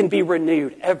 it can be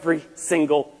renewed every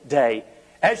single day.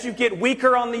 As you get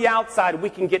weaker on the outside, we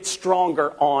can get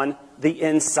stronger on the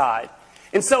inside.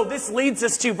 And so this leads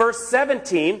us to verse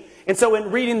 17. And so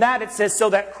in reading that, it says, so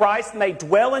that Christ may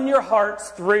dwell in your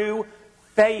hearts through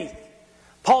faith.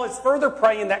 Paul is further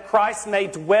praying that Christ may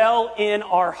dwell in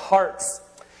our hearts.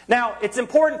 Now, it's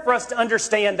important for us to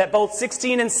understand that both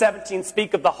 16 and 17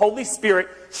 speak of the Holy Spirit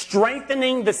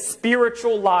strengthening the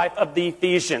spiritual life of the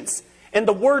Ephesians. And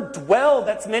the word dwell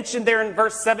that's mentioned there in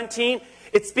verse 17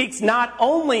 It speaks not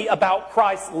only about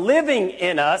Christ living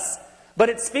in us, but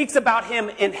it speaks about him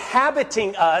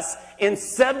inhabiting us and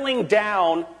settling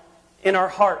down in our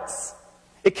hearts.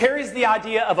 It carries the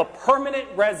idea of a permanent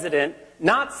resident,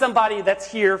 not somebody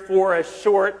that's here for a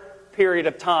short period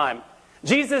of time.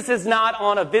 Jesus is not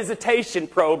on a visitation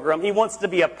program. He wants to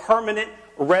be a permanent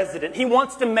resident. He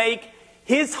wants to make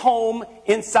his home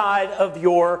inside of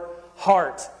your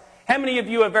heart. How many of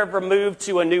you have ever moved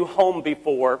to a new home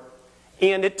before,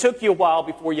 and it took you a while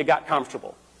before you got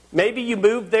comfortable? Maybe you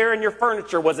moved there and your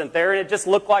furniture wasn't there, and it just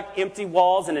looked like empty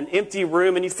walls and an empty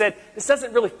room, and you said, this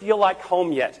doesn't really feel like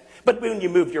home yet. But when you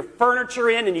move your furniture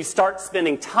in and you start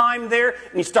spending time there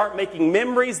and you start making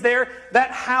memories there,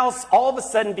 that house all of a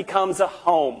sudden becomes a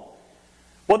home.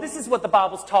 Well, this is what the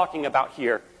Bible's talking about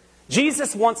here.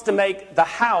 Jesus wants to make the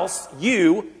house,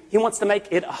 he wants to make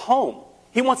it a home.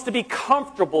 He wants to be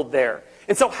comfortable there.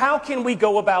 And so how can we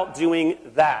go about doing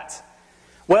that?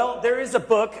 Well, there is a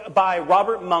book by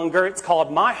Robert Munger. It's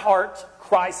called My Heart,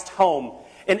 Christ Home.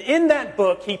 And in that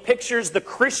book, he pictures the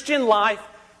Christian life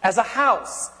as a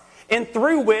house, and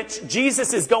through which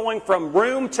Jesus is going from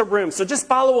room to room. So just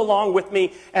follow along with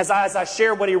me as I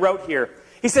share what he wrote here.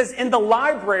 He says, in the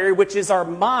library, which is our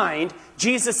mind,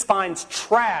 Jesus finds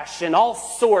trash and all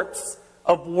sorts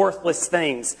of worthless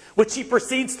things, which he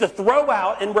proceeds to throw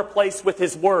out and replace with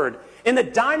his word. In the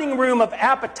dining room of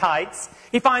appetites,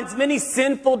 he finds many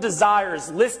sinful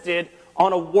desires listed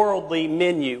on a worldly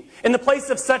menu. In the place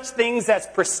of such things as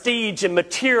prestige and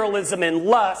materialism and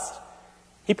lust,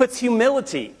 he puts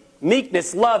humility,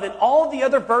 meekness, love, and all the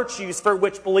other virtues for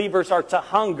which believers are to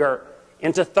hunger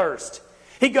and to thirst.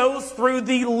 He goes through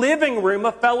the living room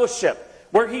of fellowship,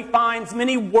 where he finds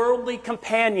many worldly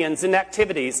companions and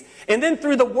activities. And then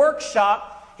through the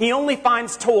workshop, he only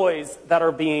finds toys that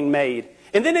are being made.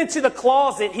 And then into the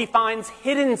closet, he finds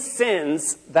hidden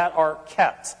sins that are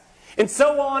kept. And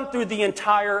so on through the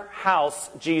entire house,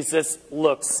 Jesus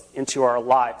looks into our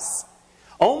lives.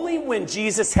 Only when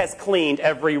Jesus has cleaned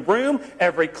every room,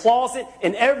 every closet,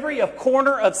 and every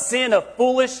corner of sin, of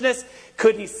foolishness,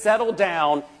 could he settle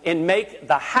down and make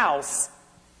the house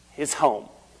his home.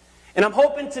 And I'm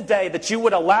hoping today that you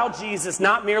would allow Jesus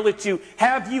not merely to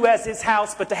have you as his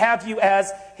house, but to have you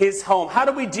as his home. How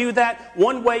do we do that?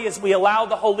 One way is we allow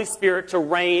the Holy Spirit to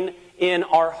reign in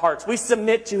our hearts. We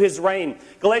submit to his reign.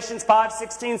 Galatians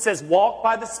 5:16 says, walk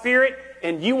by the Spirit,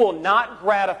 and you will not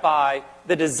gratify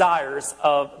the desires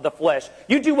of the flesh.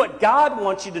 You do what God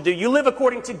wants you to do. You live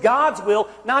according to God's will,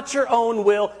 not your own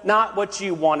will, not what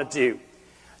you want to do.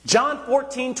 John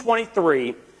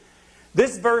 14:23.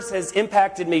 This verse has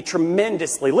impacted me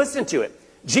tremendously. Listen to it.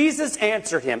 Jesus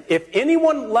answered him, if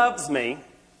anyone loves me,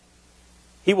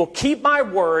 he will keep my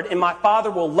word, and my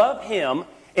Father will love him,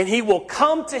 and he will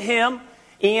come to him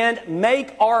and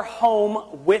make our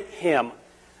home with him.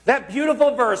 That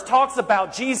beautiful verse talks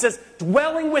about Jesus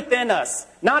dwelling within us.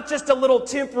 Not just a little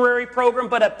temporary program,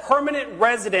 but a permanent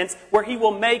residence where he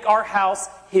will make our house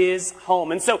his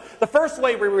home. And so the first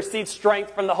way we receive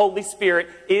strength from the Holy Spirit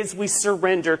is we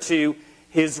surrender to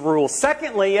his rule.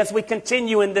 Secondly, as we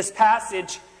continue in this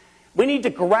passage, we need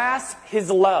to grasp his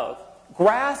love.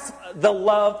 Grasp the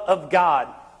love of God.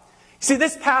 See,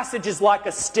 this passage is like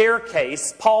a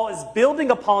staircase. Paul is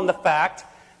building upon the fact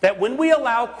that when we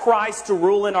allow Christ to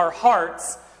rule in our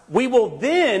hearts, we will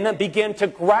then begin to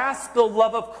grasp the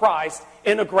love of Christ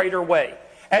in a greater way.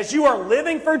 As you are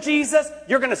living for Jesus,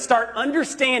 you're going to start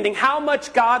understanding how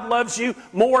much God loves you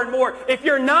more and more. If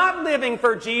you're not living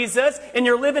for Jesus and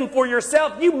you're living for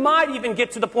yourself, you might even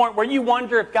get to the point where you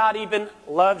wonder if God even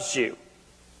loves you.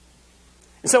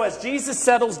 And so as Jesus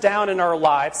settles down in our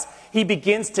lives, he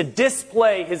begins to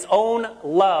display his own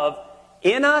love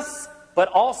in us, but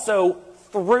also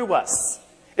through us.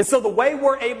 And so the way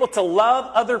we're able to love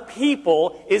other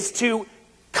people is to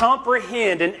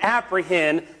comprehend and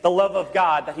apprehend the love of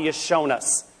God that he has shown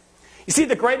us. You see,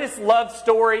 the greatest love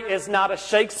story is not a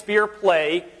Shakespeare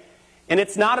play, and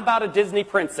it's not about a Disney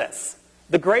princess.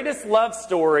 The greatest love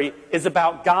story is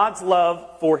about God's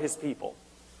love for his people.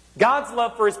 God's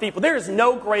love for his people. There is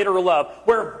no greater love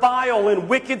where vile and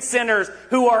wicked sinners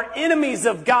who are enemies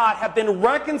of God have been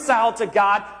reconciled to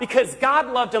God because God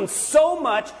loved them so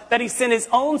much that he sent his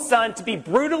own son to be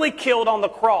brutally killed on the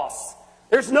cross.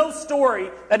 There's no story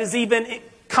that is even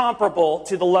comparable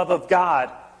to the love of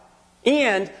God.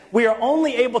 And we are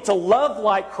only able to love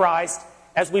like Christ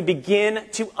as we begin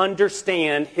to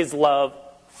understand his love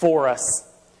for us.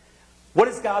 What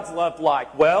is God's love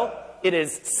like? Well, it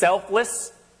is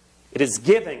selfless. It is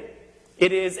giving.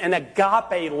 It is an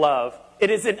agape love. It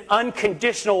is an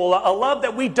unconditional love, a love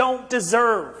that we don't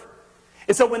deserve.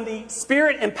 And so when the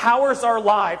Spirit empowers our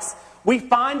lives, we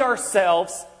find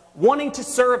ourselves wanting to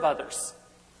serve others.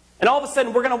 And all of a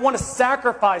sudden, we're going to want to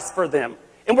sacrifice for them.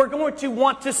 And we're going to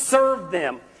want to serve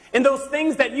them. And those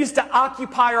things that used to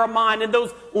occupy our mind and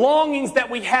those longings that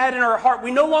we had in our heart,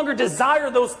 we no longer desire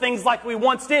those things like we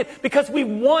once did because we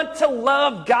want to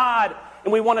love God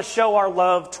and we want to show our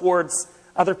love towards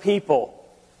other people.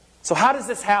 So how does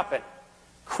this happen?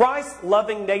 Christ's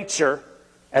loving nature,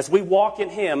 as we walk in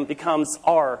Him, becomes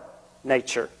our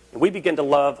nature. And we begin to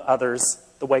love others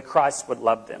the way Christ would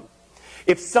love them.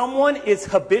 If someone is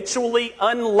habitually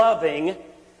unloving,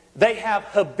 they have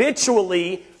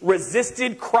habitually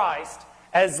resisted Christ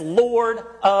as Lord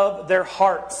of their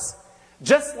hearts.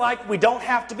 Just like we don't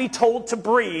have to be told to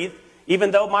breathe,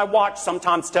 even though my watch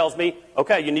sometimes tells me,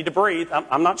 okay, you need to breathe.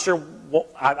 I'm not sure.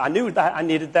 I knew that I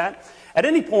needed that. At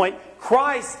any point,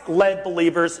 Christ-led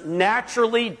believers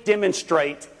naturally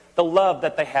demonstrate the love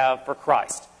that they have for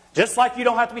Christ. Just like you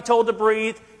don't have to be told to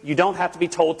breathe, you don't have to be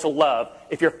told to love.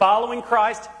 If you're following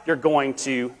Christ, you're going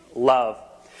to love.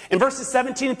 In verses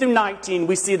 17 through 19,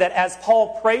 we see that as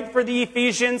Paul prayed for the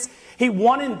Ephesians, he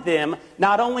wanted them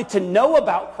not only to know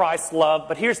about Christ's love,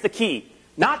 but here's the key,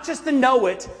 not just to know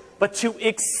it, but to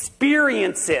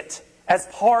experience it as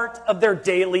part of their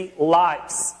daily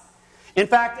lives. In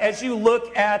fact, as you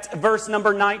look at verse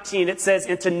number 19, it says,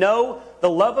 and to know the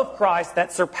love of Christ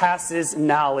that surpasses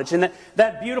knowledge. And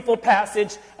that beautiful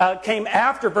passage came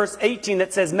after verse 18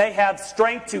 that says, may have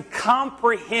strength to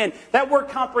comprehend. That word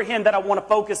comprehend that I want to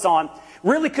focus on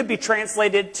really could be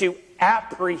translated to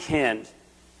apprehend.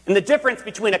 And the difference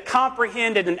between a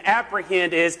comprehend and an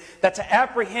apprehend is that to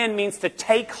apprehend means to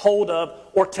take hold of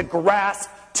or to grasp,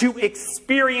 to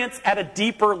experience at a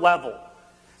deeper level.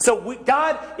 So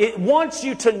God wants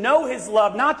you to know His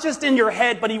love, not just in your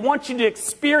head, but He wants you to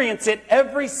experience it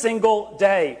every single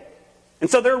day. And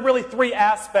so there are really three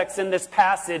aspects in this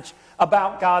passage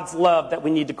about God's love that we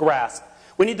need to grasp.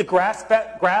 We need to grasp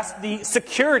the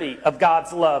security of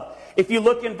God's love. If you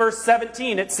look in verse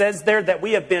 17, it says there that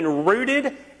we have been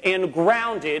rooted and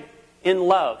grounded in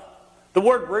love. The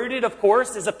word rooted, of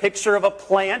course, is a picture of a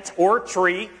plant or a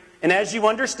tree. And as you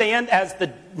understand, as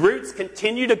the roots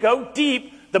continue to go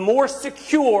deep, the more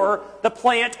secure the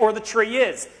plant or the tree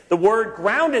is. The word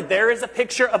grounded there is a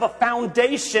picture of a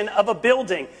foundation of a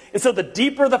building. And so the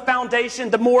deeper the foundation,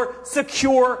 the more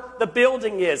secure the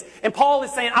building is. And Paul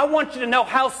is saying, I want you to know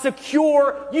how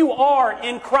secure you are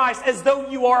in Christ, as though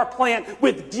you are a plant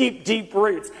with deep, deep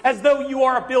roots, as though you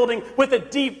are a building with a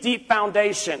deep, deep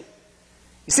foundation.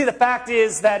 You see, the fact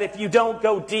is that if you don't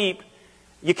go deep,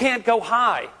 you can't go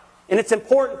high. And it's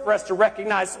important for us to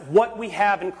recognize what we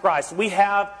have in Christ. We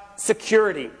have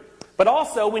security. But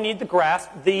also we need to grasp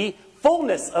the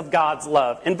fullness of God's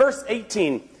love. In verse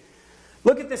 18,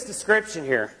 look at this description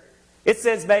here. It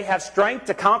says they have strength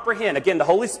to comprehend. Again, the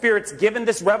Holy Spirit's given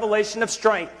this revelation of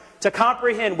strength to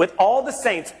comprehend with all the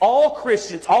saints, all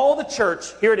Christians, all the church.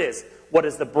 Here it is. What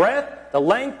is the breadth, the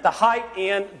length, the height,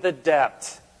 and the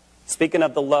depth? Speaking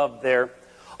of the love there.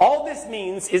 All this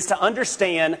means is to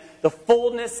understand the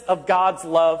fullness of God's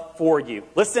love for you.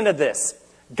 Listen to this.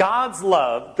 God's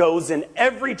love goes in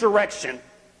every direction,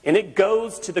 and it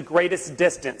goes to the greatest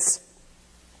distance.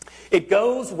 It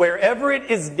goes wherever it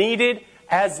is needed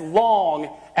as long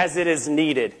as it is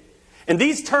needed. And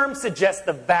these terms suggest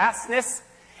the vastness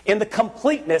and the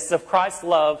completeness of Christ's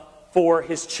love for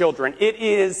His children. It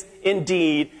is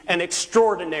indeed an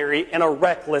extraordinary and a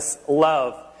reckless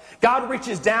love. God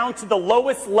reaches down to the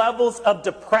lowest levels of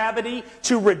depravity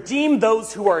to redeem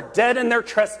those who are dead in their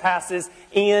trespasses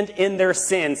and in their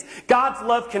sins. God's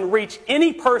love can reach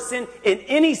any person in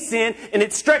any sin, and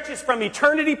it stretches from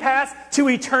eternity past to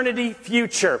eternity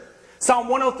future. Psalm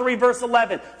 103 verse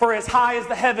 11, for as high as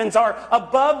the heavens are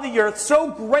above the earth,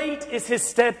 so great is His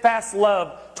steadfast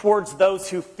love towards those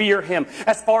who fear Him.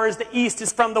 As far as the east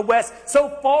is from the west, so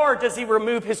far does He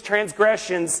remove His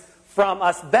transgressions from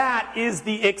us. That is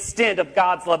the extent of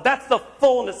God's love. That's the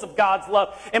fullness of God's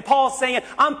love. And Paul's saying,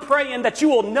 I'm praying that you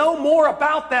will know more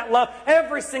about that love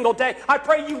every single day. I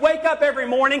pray you wake up every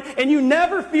morning and you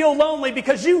never feel lonely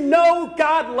because you know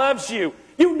God loves you.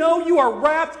 You know you are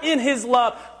wrapped in His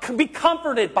love. Be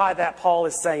comforted by that, Paul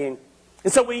is saying.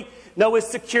 And so we know His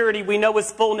security, we know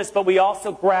His fullness, but we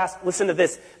also grasp, listen to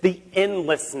this, the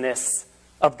endlessness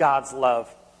of God's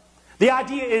love. The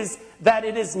idea is that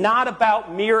it is not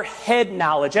about mere head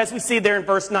knowledge, as we see there in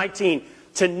verse 19,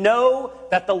 to know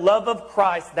that the love of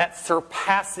Christ that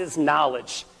surpasses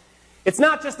knowledge. It's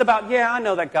not just about, yeah, I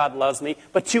know that God loves me,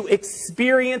 but to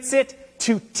experience it,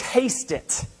 to taste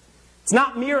it. It's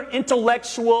not mere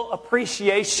intellectual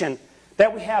appreciation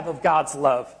that we have of God's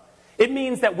love. It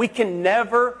means that we can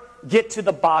never get to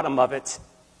the bottom of it.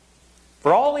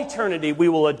 For all eternity, we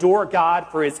will adore God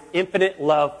for his infinite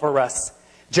love for us.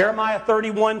 Jeremiah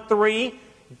 31:3,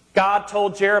 God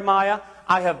told Jeremiah,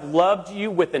 I have loved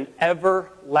you with an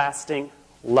everlasting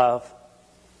love.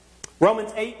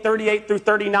 Romans 8:38 through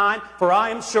 39, for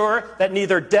I am sure that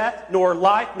neither death, nor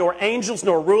life, nor angels,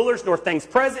 nor rulers, nor things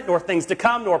present, nor things to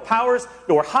come, nor powers,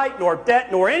 nor height, nor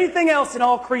depth, nor anything else in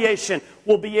all creation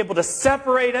will be able to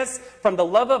separate us from the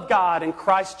love of God in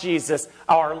Christ Jesus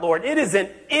our Lord. It is an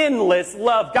endless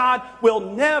love. God will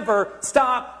never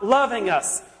stop loving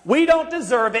us. We don't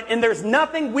deserve it, and there's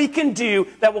nothing we can do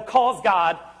that will cause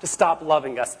God to stop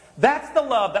loving us. That's the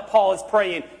love that Paul is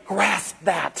praying. Grasp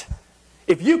that.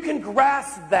 If you can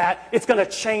grasp that, it's going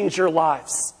to change your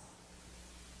lives.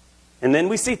 And then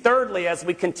we see thirdly, as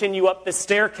we continue up this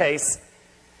staircase,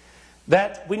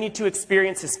 that we need to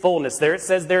experience his fullness. There it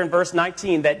says there in verse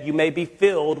 19 that you may be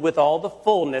filled with all the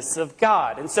fullness of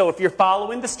God. And so if you're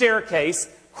following the staircase,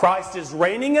 Christ is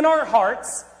reigning in our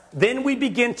hearts. Then we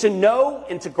begin to know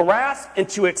and to grasp and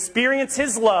to experience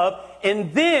his love.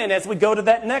 And then as we go to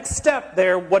that next step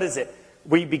there, what is it?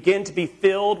 We begin to be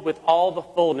filled with all the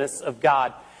fullness of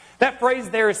God. That phrase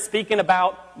there is speaking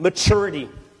about maturity.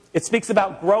 It speaks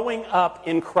about growing up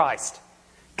in Christ.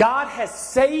 God has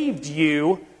saved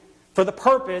you for the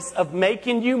purpose of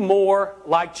making you more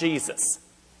like Jesus.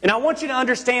 And I want you to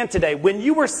understand today, when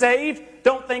you were saved,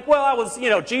 don't think, well,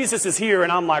 Jesus is here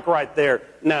and I'm like right there.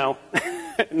 No,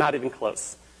 not even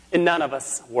close. And none of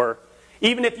us were.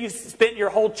 Even if you spent your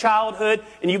whole childhood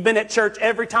and you've been at church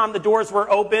every time the doors were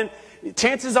open,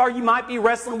 chances are you might be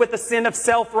wrestling with the sin of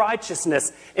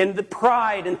self-righteousness and the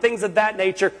pride and things of that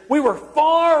nature. We were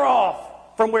far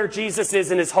off from where Jesus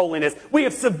is in his holiness. We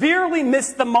have severely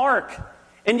missed the mark.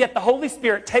 And yet the Holy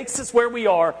Spirit takes us where we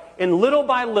are, and little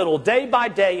by little, day by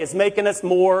day, is making us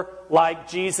more like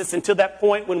Jesus until that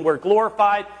point when we're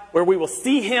glorified, where we will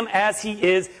see him as he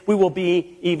is. We will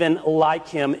be even like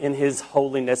him in his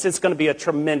holiness. It's going to be a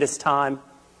tremendous time.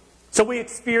 So we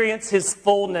experience his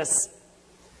fullness.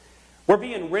 We're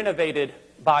being renovated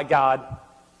by God.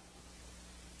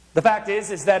 The fact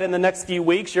is that in the next few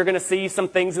weeks, you're going to see some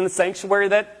things in the sanctuary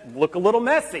that look a little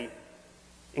messy.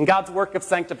 And God's work of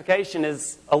sanctification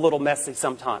is a little messy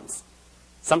sometimes.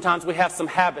 Sometimes we have some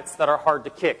habits that are hard to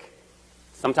kick.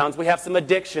 Sometimes we have some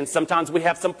addictions. Sometimes we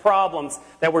have some problems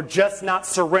that we're just not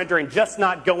surrendering, just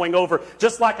not going over.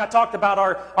 Just like I talked about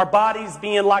our bodies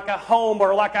being like a home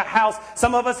or like a house.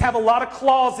 Some of us have a lot of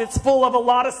closets full of a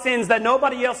lot of sins that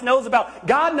nobody else knows about.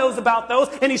 God knows about those,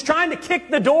 and he's trying to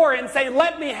kick the door and say,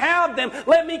 let me have them.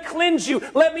 Let me cleanse you.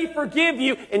 Let me forgive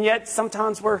you. And yet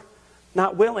sometimes we're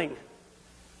not willing.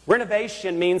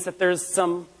 Renovation means that there's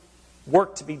some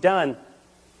work to be done.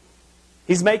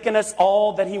 He's making us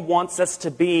all that he wants us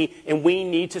to be, and we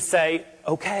need to say,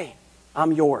 okay,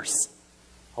 I'm yours.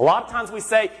 A lot of times we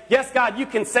say, yes, God, you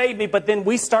can save me, but then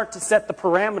we start to set the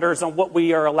parameters on what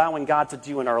we are allowing God to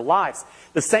do in our lives.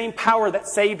 The same power that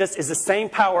saved us is the same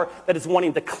power that is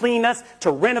wanting to clean us,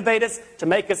 to renovate us, to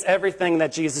make us everything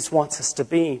that Jesus wants us to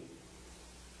be.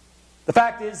 The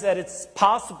fact is that it's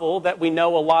possible that we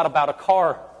know a lot about a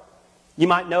car. You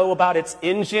might know about its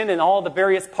engine and all the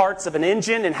various parts of an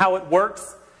engine and how it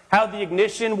works, how the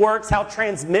ignition works, how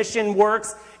transmission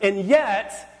works, and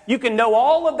yet you can know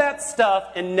all of that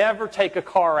stuff and never take a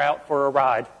car out for a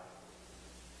ride.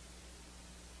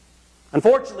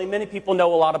 Unfortunately, many people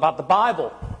know a lot about the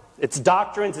Bible, its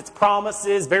doctrines, its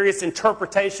promises, various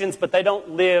interpretations, but they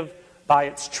don't live by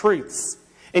its truths.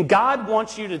 And God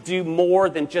wants you to do more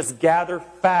than just gather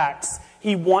facts.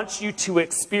 He wants you to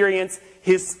experience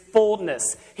his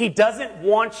fullness. He doesn't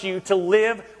want you to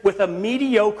live with a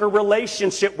mediocre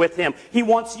relationship with him. He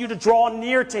wants you to draw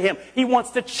near to him. He wants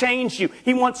to change you.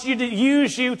 He wants you to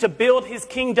use you to build his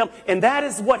kingdom. And that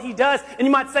is what he does. And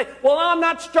you might say, well, I'm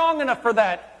not strong enough for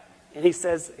that. And he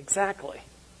says, exactly.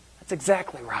 That's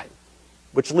exactly right.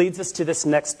 Which leads us to this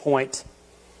next point.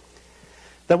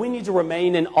 That we need to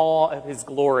remain in awe of his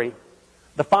glory.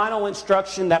 The final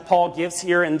instruction that Paul gives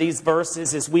here in these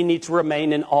verses is we need to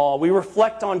remain in awe. We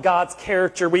reflect on God's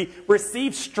character. We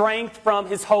receive strength from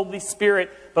his Holy Spirit,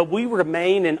 but we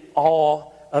remain in awe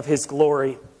of his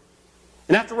glory.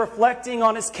 And after reflecting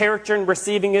on his character and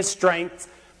receiving his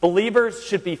strength, believers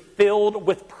should be filled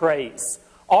with praise.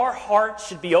 Our heart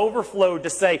should be overflowed to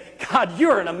say, God,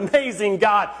 you're an amazing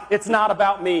God. It's not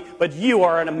about me, but you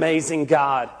are an amazing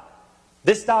God.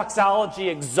 This doxology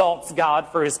exalts God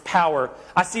for his power.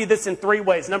 I see this in three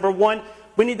ways. Number one,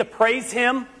 we need to praise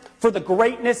him for the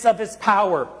greatness of his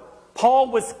power.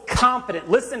 Paul was confident.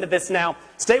 Listen to this now.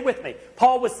 Stay with me.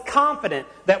 Paul was confident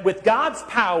that with God's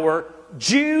power,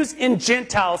 Jews and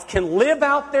Gentiles can live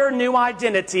out their new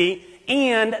identity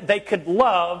and they could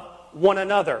love one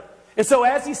another. And so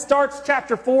as he starts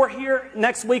chapter 4 here,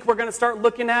 next week we're going to start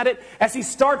looking at it. As he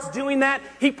starts doing that,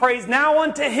 he prays, now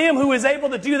unto him who is able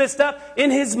to do this stuff.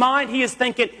 In his mind, he is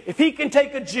thinking, if he can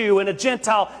take a Jew and a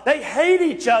Gentile, they hate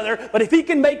each other, but if he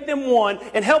can make them one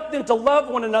and help them to love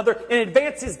one another and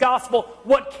advance his gospel,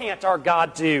 what can't our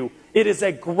God do? It is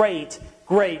a great,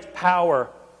 great power.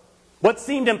 What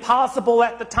seemed impossible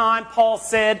at the time, Paul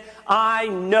said, I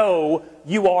know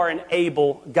you are an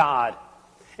able God.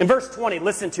 In verse 20,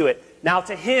 listen to it. Now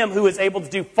to him who is able to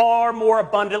do far more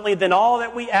abundantly than all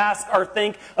that we ask or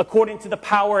think, according to the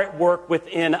power at work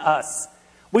within us.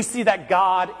 We see that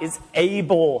God is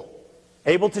able.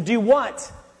 Able to do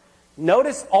what?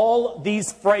 Notice all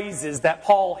these phrases that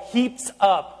Paul heaps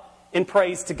up in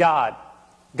praise to God.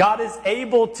 God is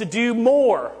able to do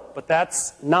more, but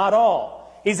that's not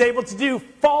all. He's able to do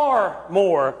far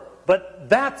more, but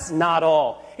that's not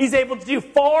all. He's able to do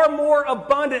far more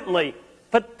abundantly,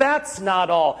 but that's not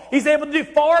all. He's able to do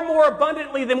far more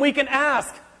abundantly than we can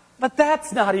ask, but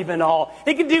that's not even all.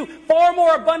 He can do far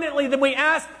more abundantly than we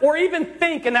ask or even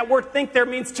think, and that word think there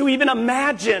means to even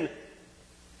imagine.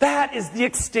 That is the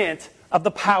extent of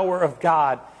the power of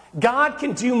God. God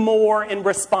can do more in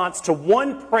response to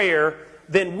one prayer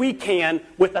than we can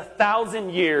with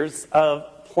 1,000 years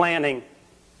of planning.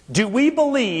 Do we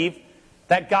believe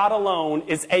that God alone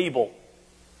is able?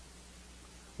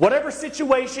 Whatever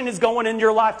situation is going in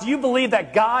your life, do you believe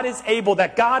that God is able,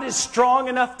 that God is strong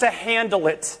enough to handle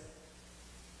it?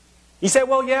 You say,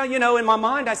 well, yeah, in my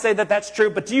mind I say that that's true,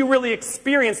 but do you really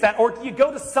experience that? Or do you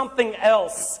go to something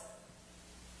else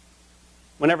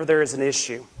whenever there is an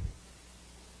issue?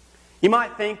 You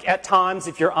might think at times,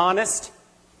 if you're honest,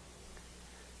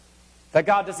 that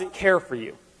God doesn't care for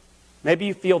you. Maybe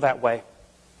you feel that way.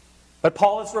 But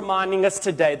Paul is reminding us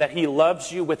today that he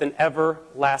loves you with an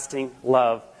everlasting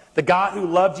love. The God who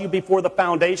loved you before the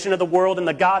foundation of the world and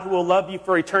the God who will love you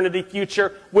for eternity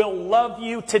future will love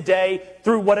you today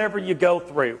through whatever you go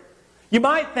through. You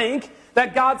might think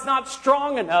that God's not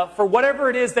strong enough for whatever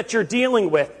it is that you're dealing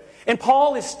with. And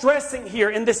Paul is stressing here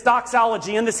in this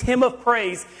doxology, in this hymn of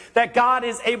praise, that God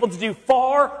is able to do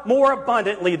far more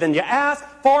abundantly than you ask,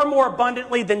 far more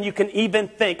abundantly than you can even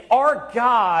think. Our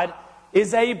God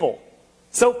is able.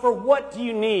 So for what do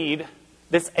you need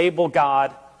this able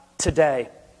God today?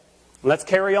 Let's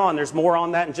carry on. There's more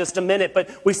on that in just a minute.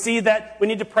 But we see that we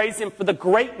need to praise him for the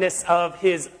greatness of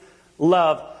his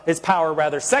love, his power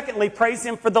rather. Secondly, praise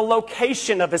him for the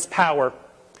location of his power.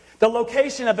 The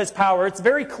location of his power, it's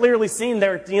very clearly seen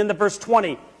there at the end of verse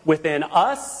 20. Within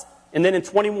us, and then in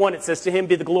 21 it says, to him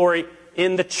be the glory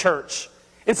in the church.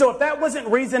 And so if that wasn't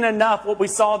reason enough, what we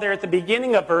saw there at the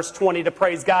beginning of verse 20 to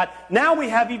praise God, now we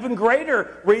have even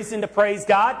greater reason to praise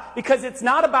God, because it's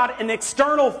not about an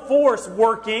external force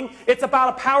working, it's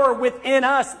about a power within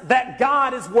us that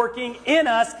God is working in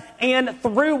us and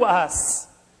through us.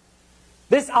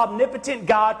 This omnipotent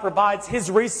God provides his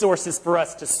resources for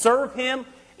us to serve him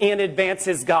and advance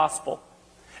his gospel.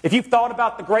 If you've thought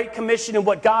about the Great Commission and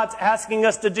what God's asking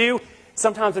us to do,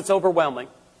 sometimes it's overwhelming.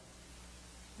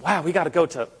 Wow, we got to go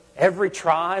to every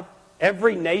tribe,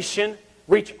 every nation,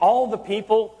 reach all the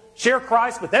people, share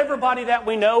Christ with everybody that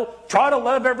we know, try to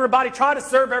love everybody, try to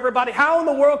serve everybody. How in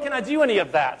the world can I do any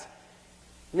of that?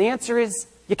 And the answer is,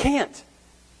 you can't.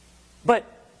 But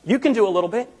you can do a little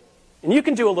bit, and you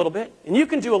can do a little bit, and you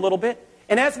can do a little bit.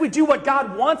 And as we do what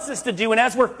God wants us to do, and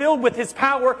as we're filled with his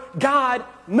power, God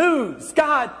moves,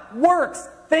 God works,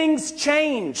 things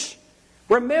change.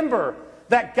 Remember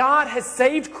that God has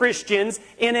saved Christians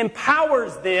and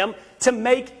empowers them to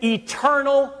make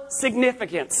eternal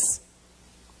significance.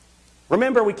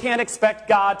 Remember, we can't expect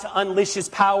God to unleash his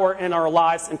power in our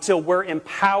lives until we're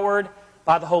empowered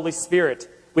by the Holy Spirit.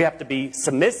 We have to be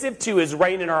submissive to his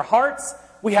reign in our hearts.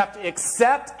 We have to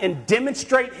accept and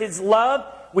demonstrate his love.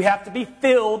 We have to be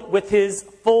filled with his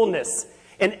fullness.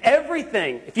 And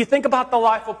everything, if you think about the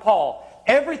life of Paul,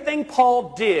 everything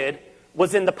Paul did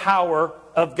was in the power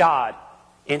of God.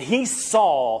 And he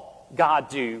saw God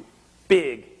do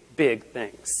big, big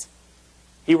things.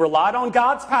 He relied on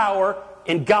God's power,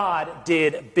 and God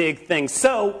did big things.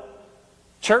 So,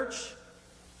 church,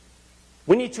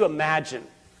 we need to imagine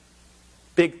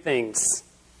big things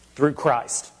through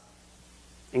Christ.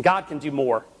 And God can do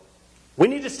more. We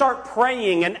need to start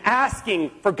praying and asking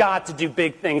for God to do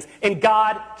big things. And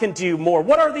God can do more.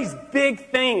 What are these big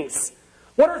things?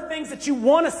 What are things that you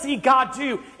want to see God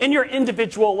do in your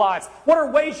individual lives? What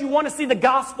are ways you want to see the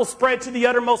gospel spread to the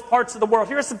uttermost parts of the world?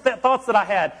 Here are some thoughts that I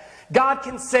had. God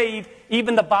can save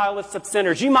even the vilest of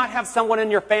sinners. You might have someone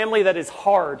in your family that is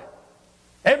hard.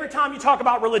 Every time you talk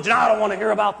about religion, I don't want to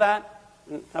hear about that.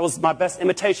 That was my best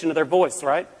imitation of their voice,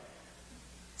 right?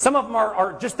 Some of them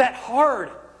are just that hard.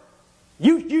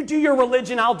 You do your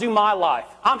religion, I'll do my life.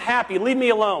 I'm happy, leave me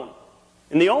alone.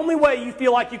 And the only way you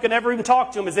feel like you can ever even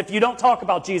talk to them is if you don't talk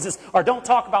about Jesus or don't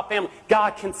talk about family.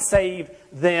 God can save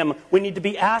them. We need to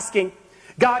be asking.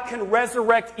 God can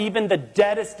resurrect even the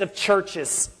deadest of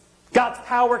churches. God's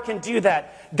power can do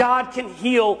that. God can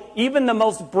heal even the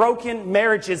most broken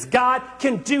marriages. God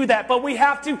can do that. But we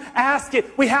have to ask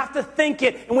it. We have to think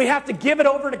it. And we have to give it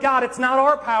over to God. It's not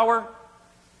our power.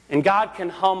 And God can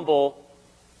humble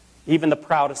even the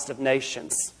proudest of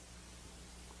nations.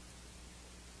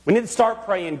 We need to start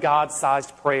praying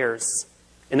God-sized prayers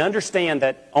and understand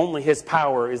that only His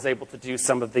power is able to do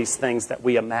some of these things that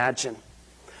we imagine.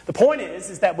 The point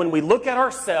is that when we look at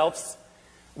ourselves,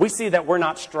 we see that we're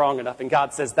not strong enough. And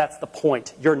God says, that's the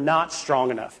point. You're not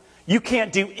strong enough. You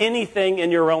can't do anything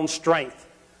in your own strength.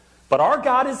 But our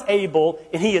God is able,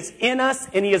 and He is in us,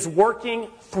 and He is working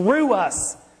through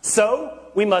us. So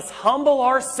we must humble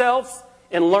ourselves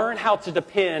and learn how to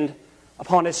depend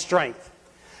upon His strength.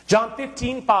 John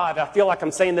 15:5, I feel like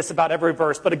I'm saying this about every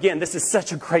verse, but again, this is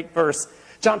such a great verse.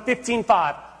 John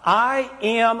 15:5, I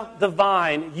am the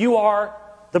vine, you are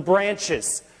the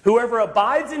branches. Whoever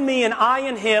abides in me and I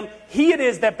in him, he it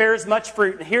is that bears much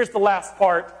fruit. And here's the last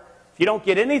part. If you don't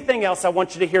get anything else, I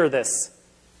want you to hear this.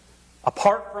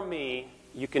 Apart from me,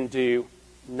 you can do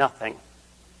nothing.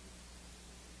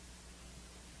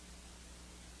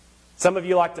 Some of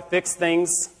you like to fix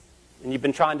things, and you've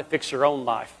been trying to fix your own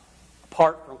life.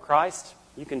 Apart from Christ,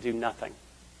 you can do nothing.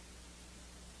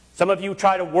 Some of you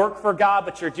try to work for God,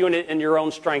 but you're doing it in your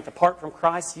own strength. Apart from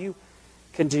Christ, you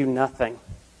can do nothing.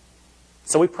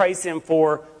 So we praise Him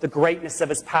for the greatness of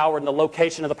His power and the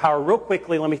location of the power. Real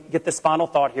quickly, let me get this final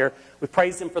thought here. We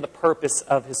praise Him for the purpose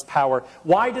of His power.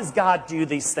 Why does God do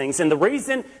these things? And the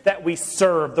reason that we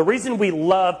serve, the reason we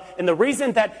love, and the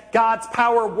reason that God's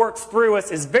power works through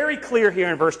us is very clear here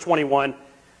in verse 21.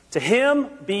 To Him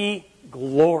be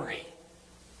glory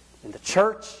in the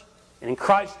church and in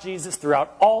Christ Jesus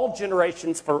throughout all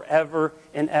generations forever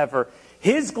and ever.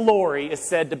 His glory is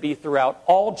said to be throughout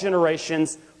all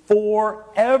generations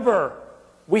forever.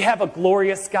 We have a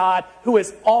glorious God who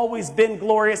has always been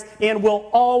glorious and will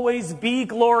always be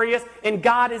glorious. And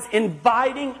God is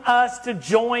inviting us to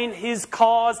join His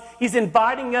cause. He's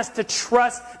inviting us to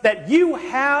trust that you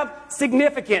have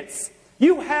significance.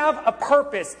 You have a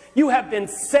purpose. You have been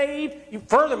saved.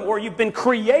 Furthermore, you've been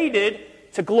created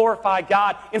to glorify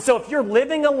God. And so if you're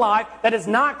living a life that is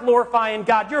not glorifying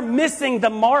God, you're missing the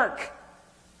mark.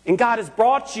 And God has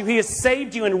brought you, He has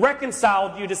saved you and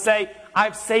reconciled you to say,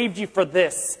 I've saved you for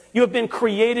this. You have been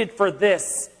created for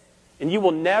this. And you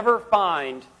will never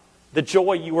find the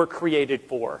joy you were created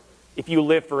for if you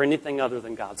live for anything other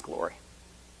than God's glory.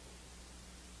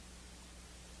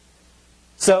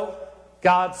 So,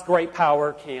 God's great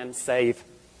power can save.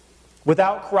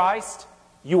 Without Christ,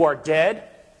 you are dead,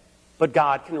 but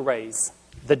God can raise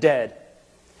the dead.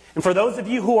 And for those of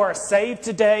you who are saved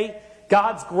today,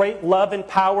 God's great love and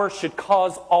power should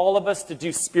cause all of us to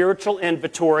do spiritual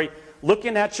inventory,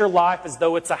 looking at your life as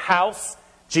though it's a house.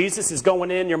 Jesus is going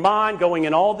in your mind, going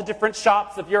in all the different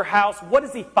shops of your house. What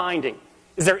is He finding?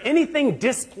 Is there anything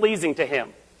displeasing to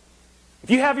Him? If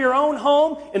you have your own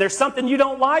home and there's something you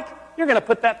don't like, you're going to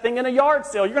put that thing in a yard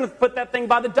sale. You're going to put that thing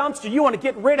by the dumpster. You want to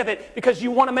get rid of it because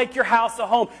you want to make your house a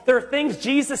home. There are things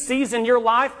Jesus sees in your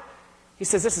life. He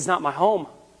says, this is not my home.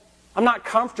 I'm not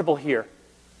comfortable here.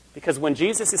 Because when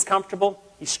Jesus is comfortable,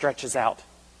 He stretches out.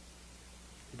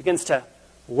 He begins to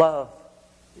love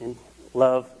and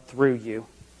love through you.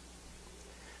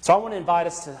 So I want to invite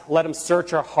us to let Him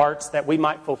search our hearts that we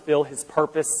might fulfill His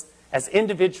purpose as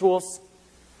individuals,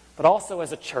 but also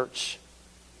as a church.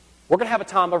 We're going to have a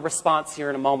time of response here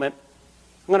in a moment.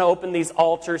 I'm going to open these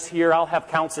altars here. I'll have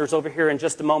counselors over here in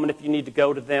just a moment if you need to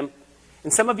go to them.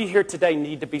 And some of you here today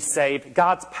need to be saved.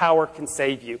 God's power can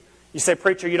save you. You say,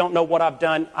 preacher, you don't know what I've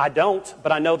done. I don't,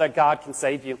 but I know that God can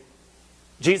save you.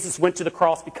 Jesus went to the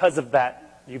cross because of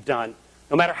that you've done.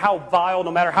 No matter how vile,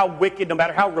 no matter how wicked, no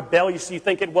matter how rebellious you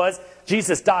think it was,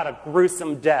 Jesus died a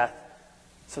gruesome death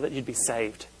so that you'd be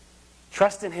saved.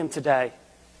 Trust in Him today.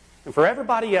 And for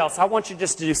everybody else, I want you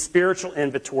just to do spiritual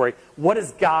inventory. What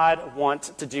does God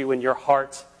want to do in your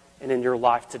heart and in your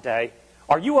life today?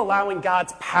 Are you allowing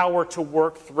God's power to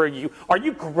work through you? Are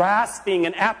you grasping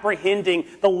and apprehending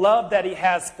the love that He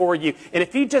has for you? And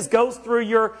if He just goes through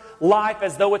your life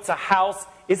as though it's a house,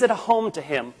 is it a home to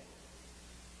Him?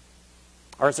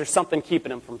 Or is there something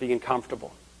keeping Him from being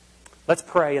comfortable? Let's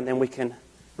pray and then we can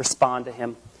respond to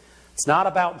Him. It's not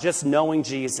about just knowing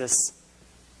Jesus.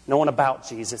 knowing about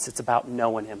Jesus. It's about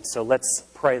knowing him. So let's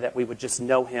pray that we would just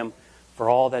know him for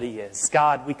all that he is.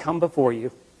 God, we come before you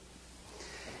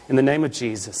in the name of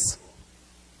Jesus.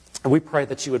 And we pray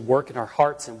that you would work in our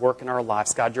hearts and work in our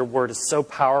lives. God, your word is so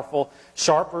powerful,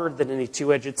 sharper than any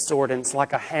two-edged sword, and it's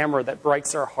like a hammer that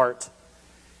breaks our heart.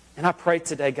 And I pray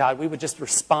today, God, we would just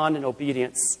respond in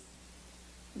obedience.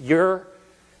 You're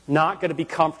not going to be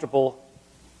comfortable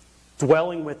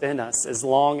dwelling within us as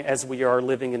long as we are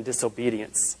living in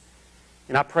disobedience.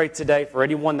 And I pray today for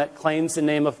anyone that claims the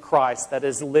name of Christ that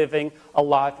is living a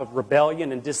life of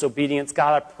rebellion and disobedience.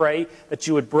 God, I pray that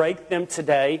you would break them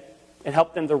today and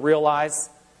help them to realize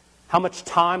how much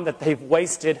time that they've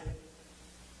wasted,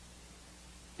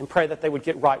 and pray that they would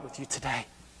get right with you today.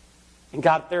 And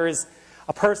God, if there is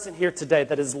a person here today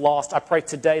that is lost, I pray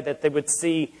today that they would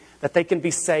see that they can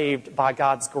be saved by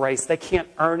God's grace. They can't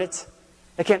earn it.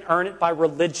 They can't earn it by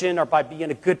religion or by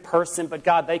being a good person, but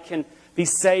God, they can be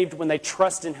saved when they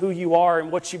trust in who you are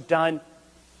and what you've done.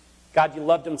 God, you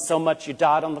loved them so much, you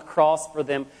died on the cross for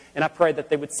them, and I pray that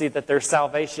they would see that there's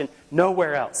salvation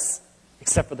nowhere else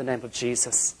except for the name of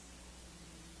Jesus.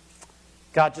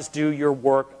 God, just do your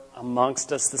work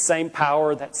amongst us. The same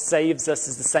power that saves us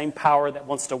is the same power that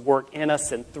wants to work in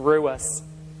us and through us.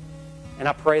 And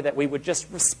I pray that we would just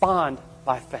respond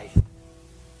by faith.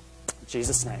 In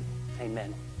Jesus' name,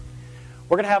 amen.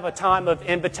 We're going to have a time of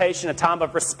invitation, a time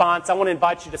of response. I want to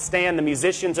invite you to stand. The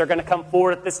musicians are going to come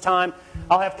forward at this time.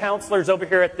 I'll have counselors over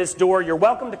here at this door. You're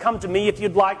welcome to come to me if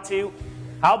you'd like to.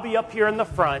 I'll be up here in the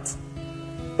front.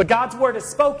 But God's word is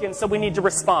spoken, so we need to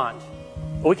respond.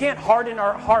 But we can't harden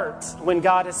our hearts when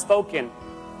God has spoken.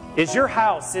 Is your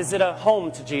house, is it a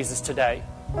home to Jesus today?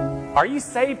 Are you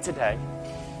saved today?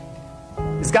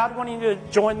 Is God wanting you to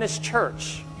join this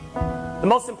church? The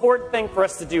most important thing for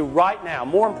us to do right now,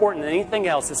 more important than anything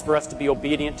else, is for us to be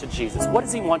obedient to Jesus. What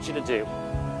does he want you to do?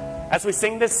 As we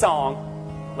sing this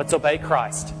song, let's obey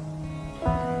Christ.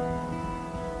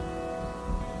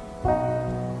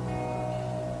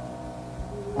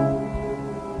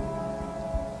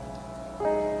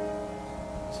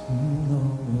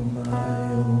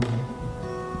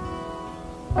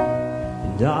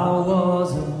 And I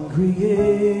wasn't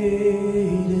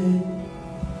created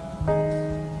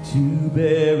to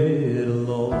bear it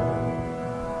alone.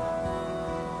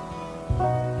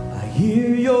 I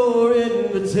hear your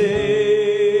invitation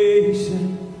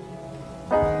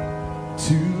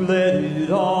to let it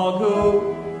all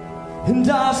go, and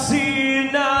I see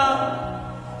it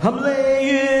now. I'm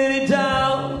laying it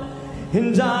down,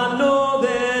 and I know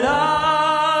that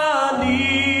I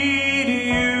need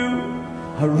you.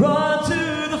 I run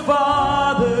to the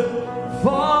Father,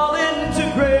 fall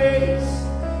into grace.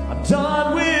 I'm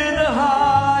done with the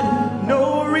hiding,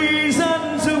 no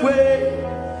reason to wait.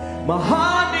 My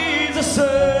heart needs a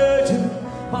surgeon,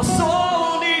 my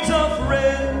soul needs a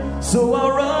friend. So I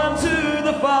run to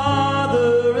the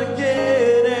Father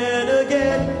again and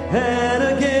again and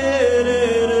again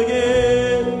and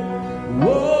again.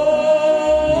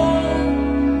 Whoa,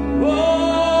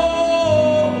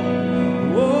 whoa,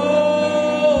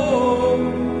 whoa.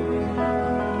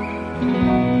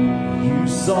 You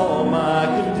saw my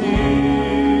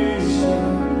condition,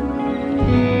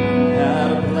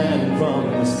 had a plan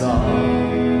from the start.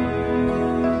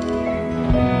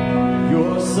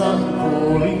 Your son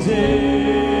for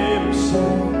redemption,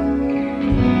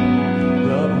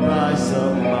 the price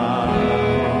of my heart.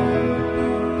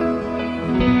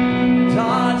 And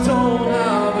I don't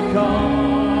have a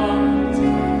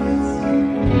confidence,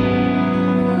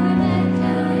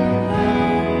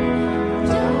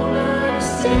 don't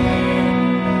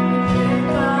understand, can't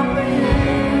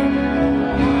comprehend.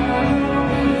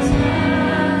 Always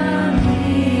have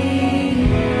me.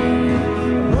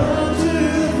 Run to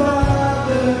the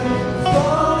Father,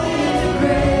 fall into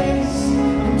grace.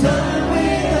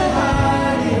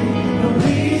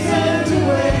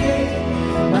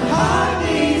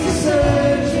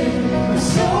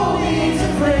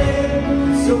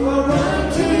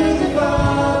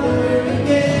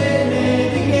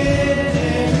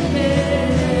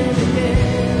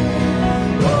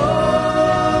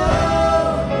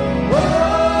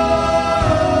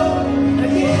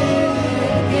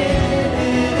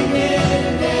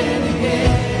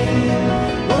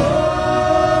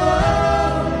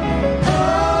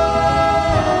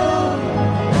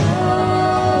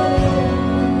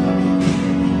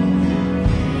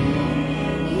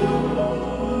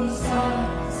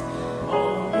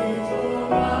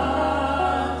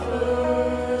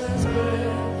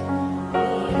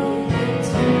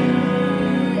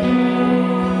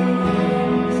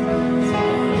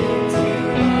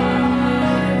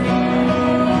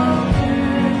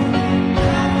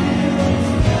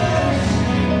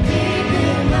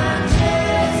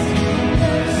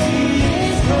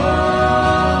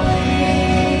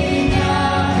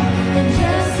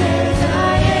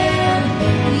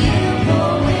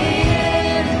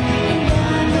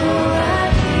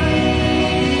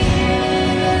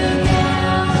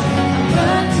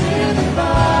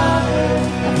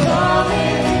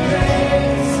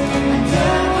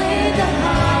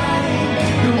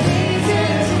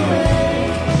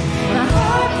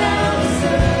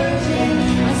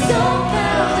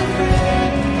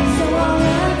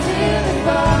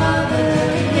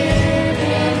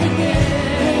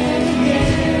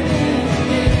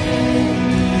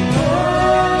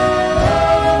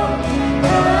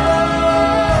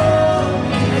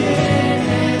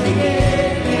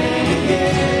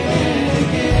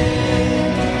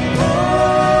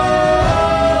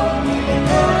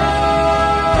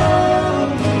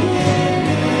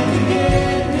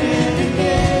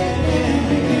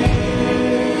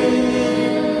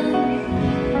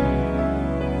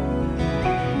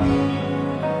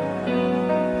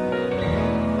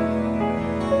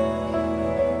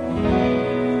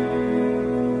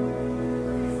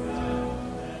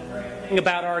 thinking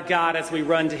about our God as we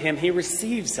run to him. He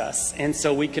receives us, and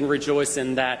so we can rejoice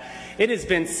in that. It has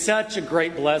been such a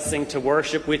great blessing to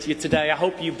worship with you today. I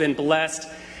hope you've been blessed.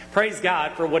 Praise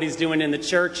God for what he's doing in the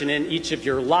church and in each of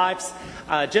your lives.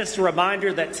 Just a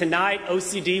reminder that tonight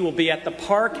OCD will be at the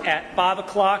park at 5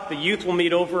 o'clock. The youth will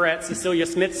meet over at Cecilia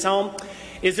Smith's home.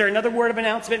 Is there another word of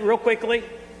announcement real quickly?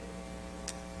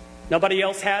 Nobody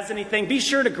else has anything? Be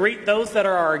sure to greet those that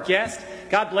are our guests.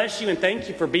 God bless you and thank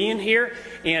you for being here.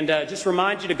 And just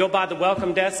remind you to go by the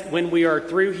welcome desk when we are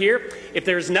through here. If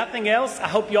there's nothing else, I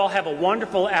hope you all have a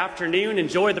wonderful afternoon.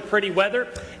 Enjoy the pretty weather.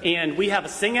 And we have a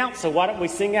sing out, so why don't we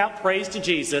sing out Praise to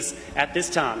Jesus at this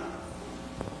time.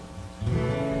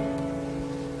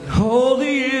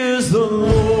 Holy is the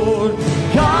Lord.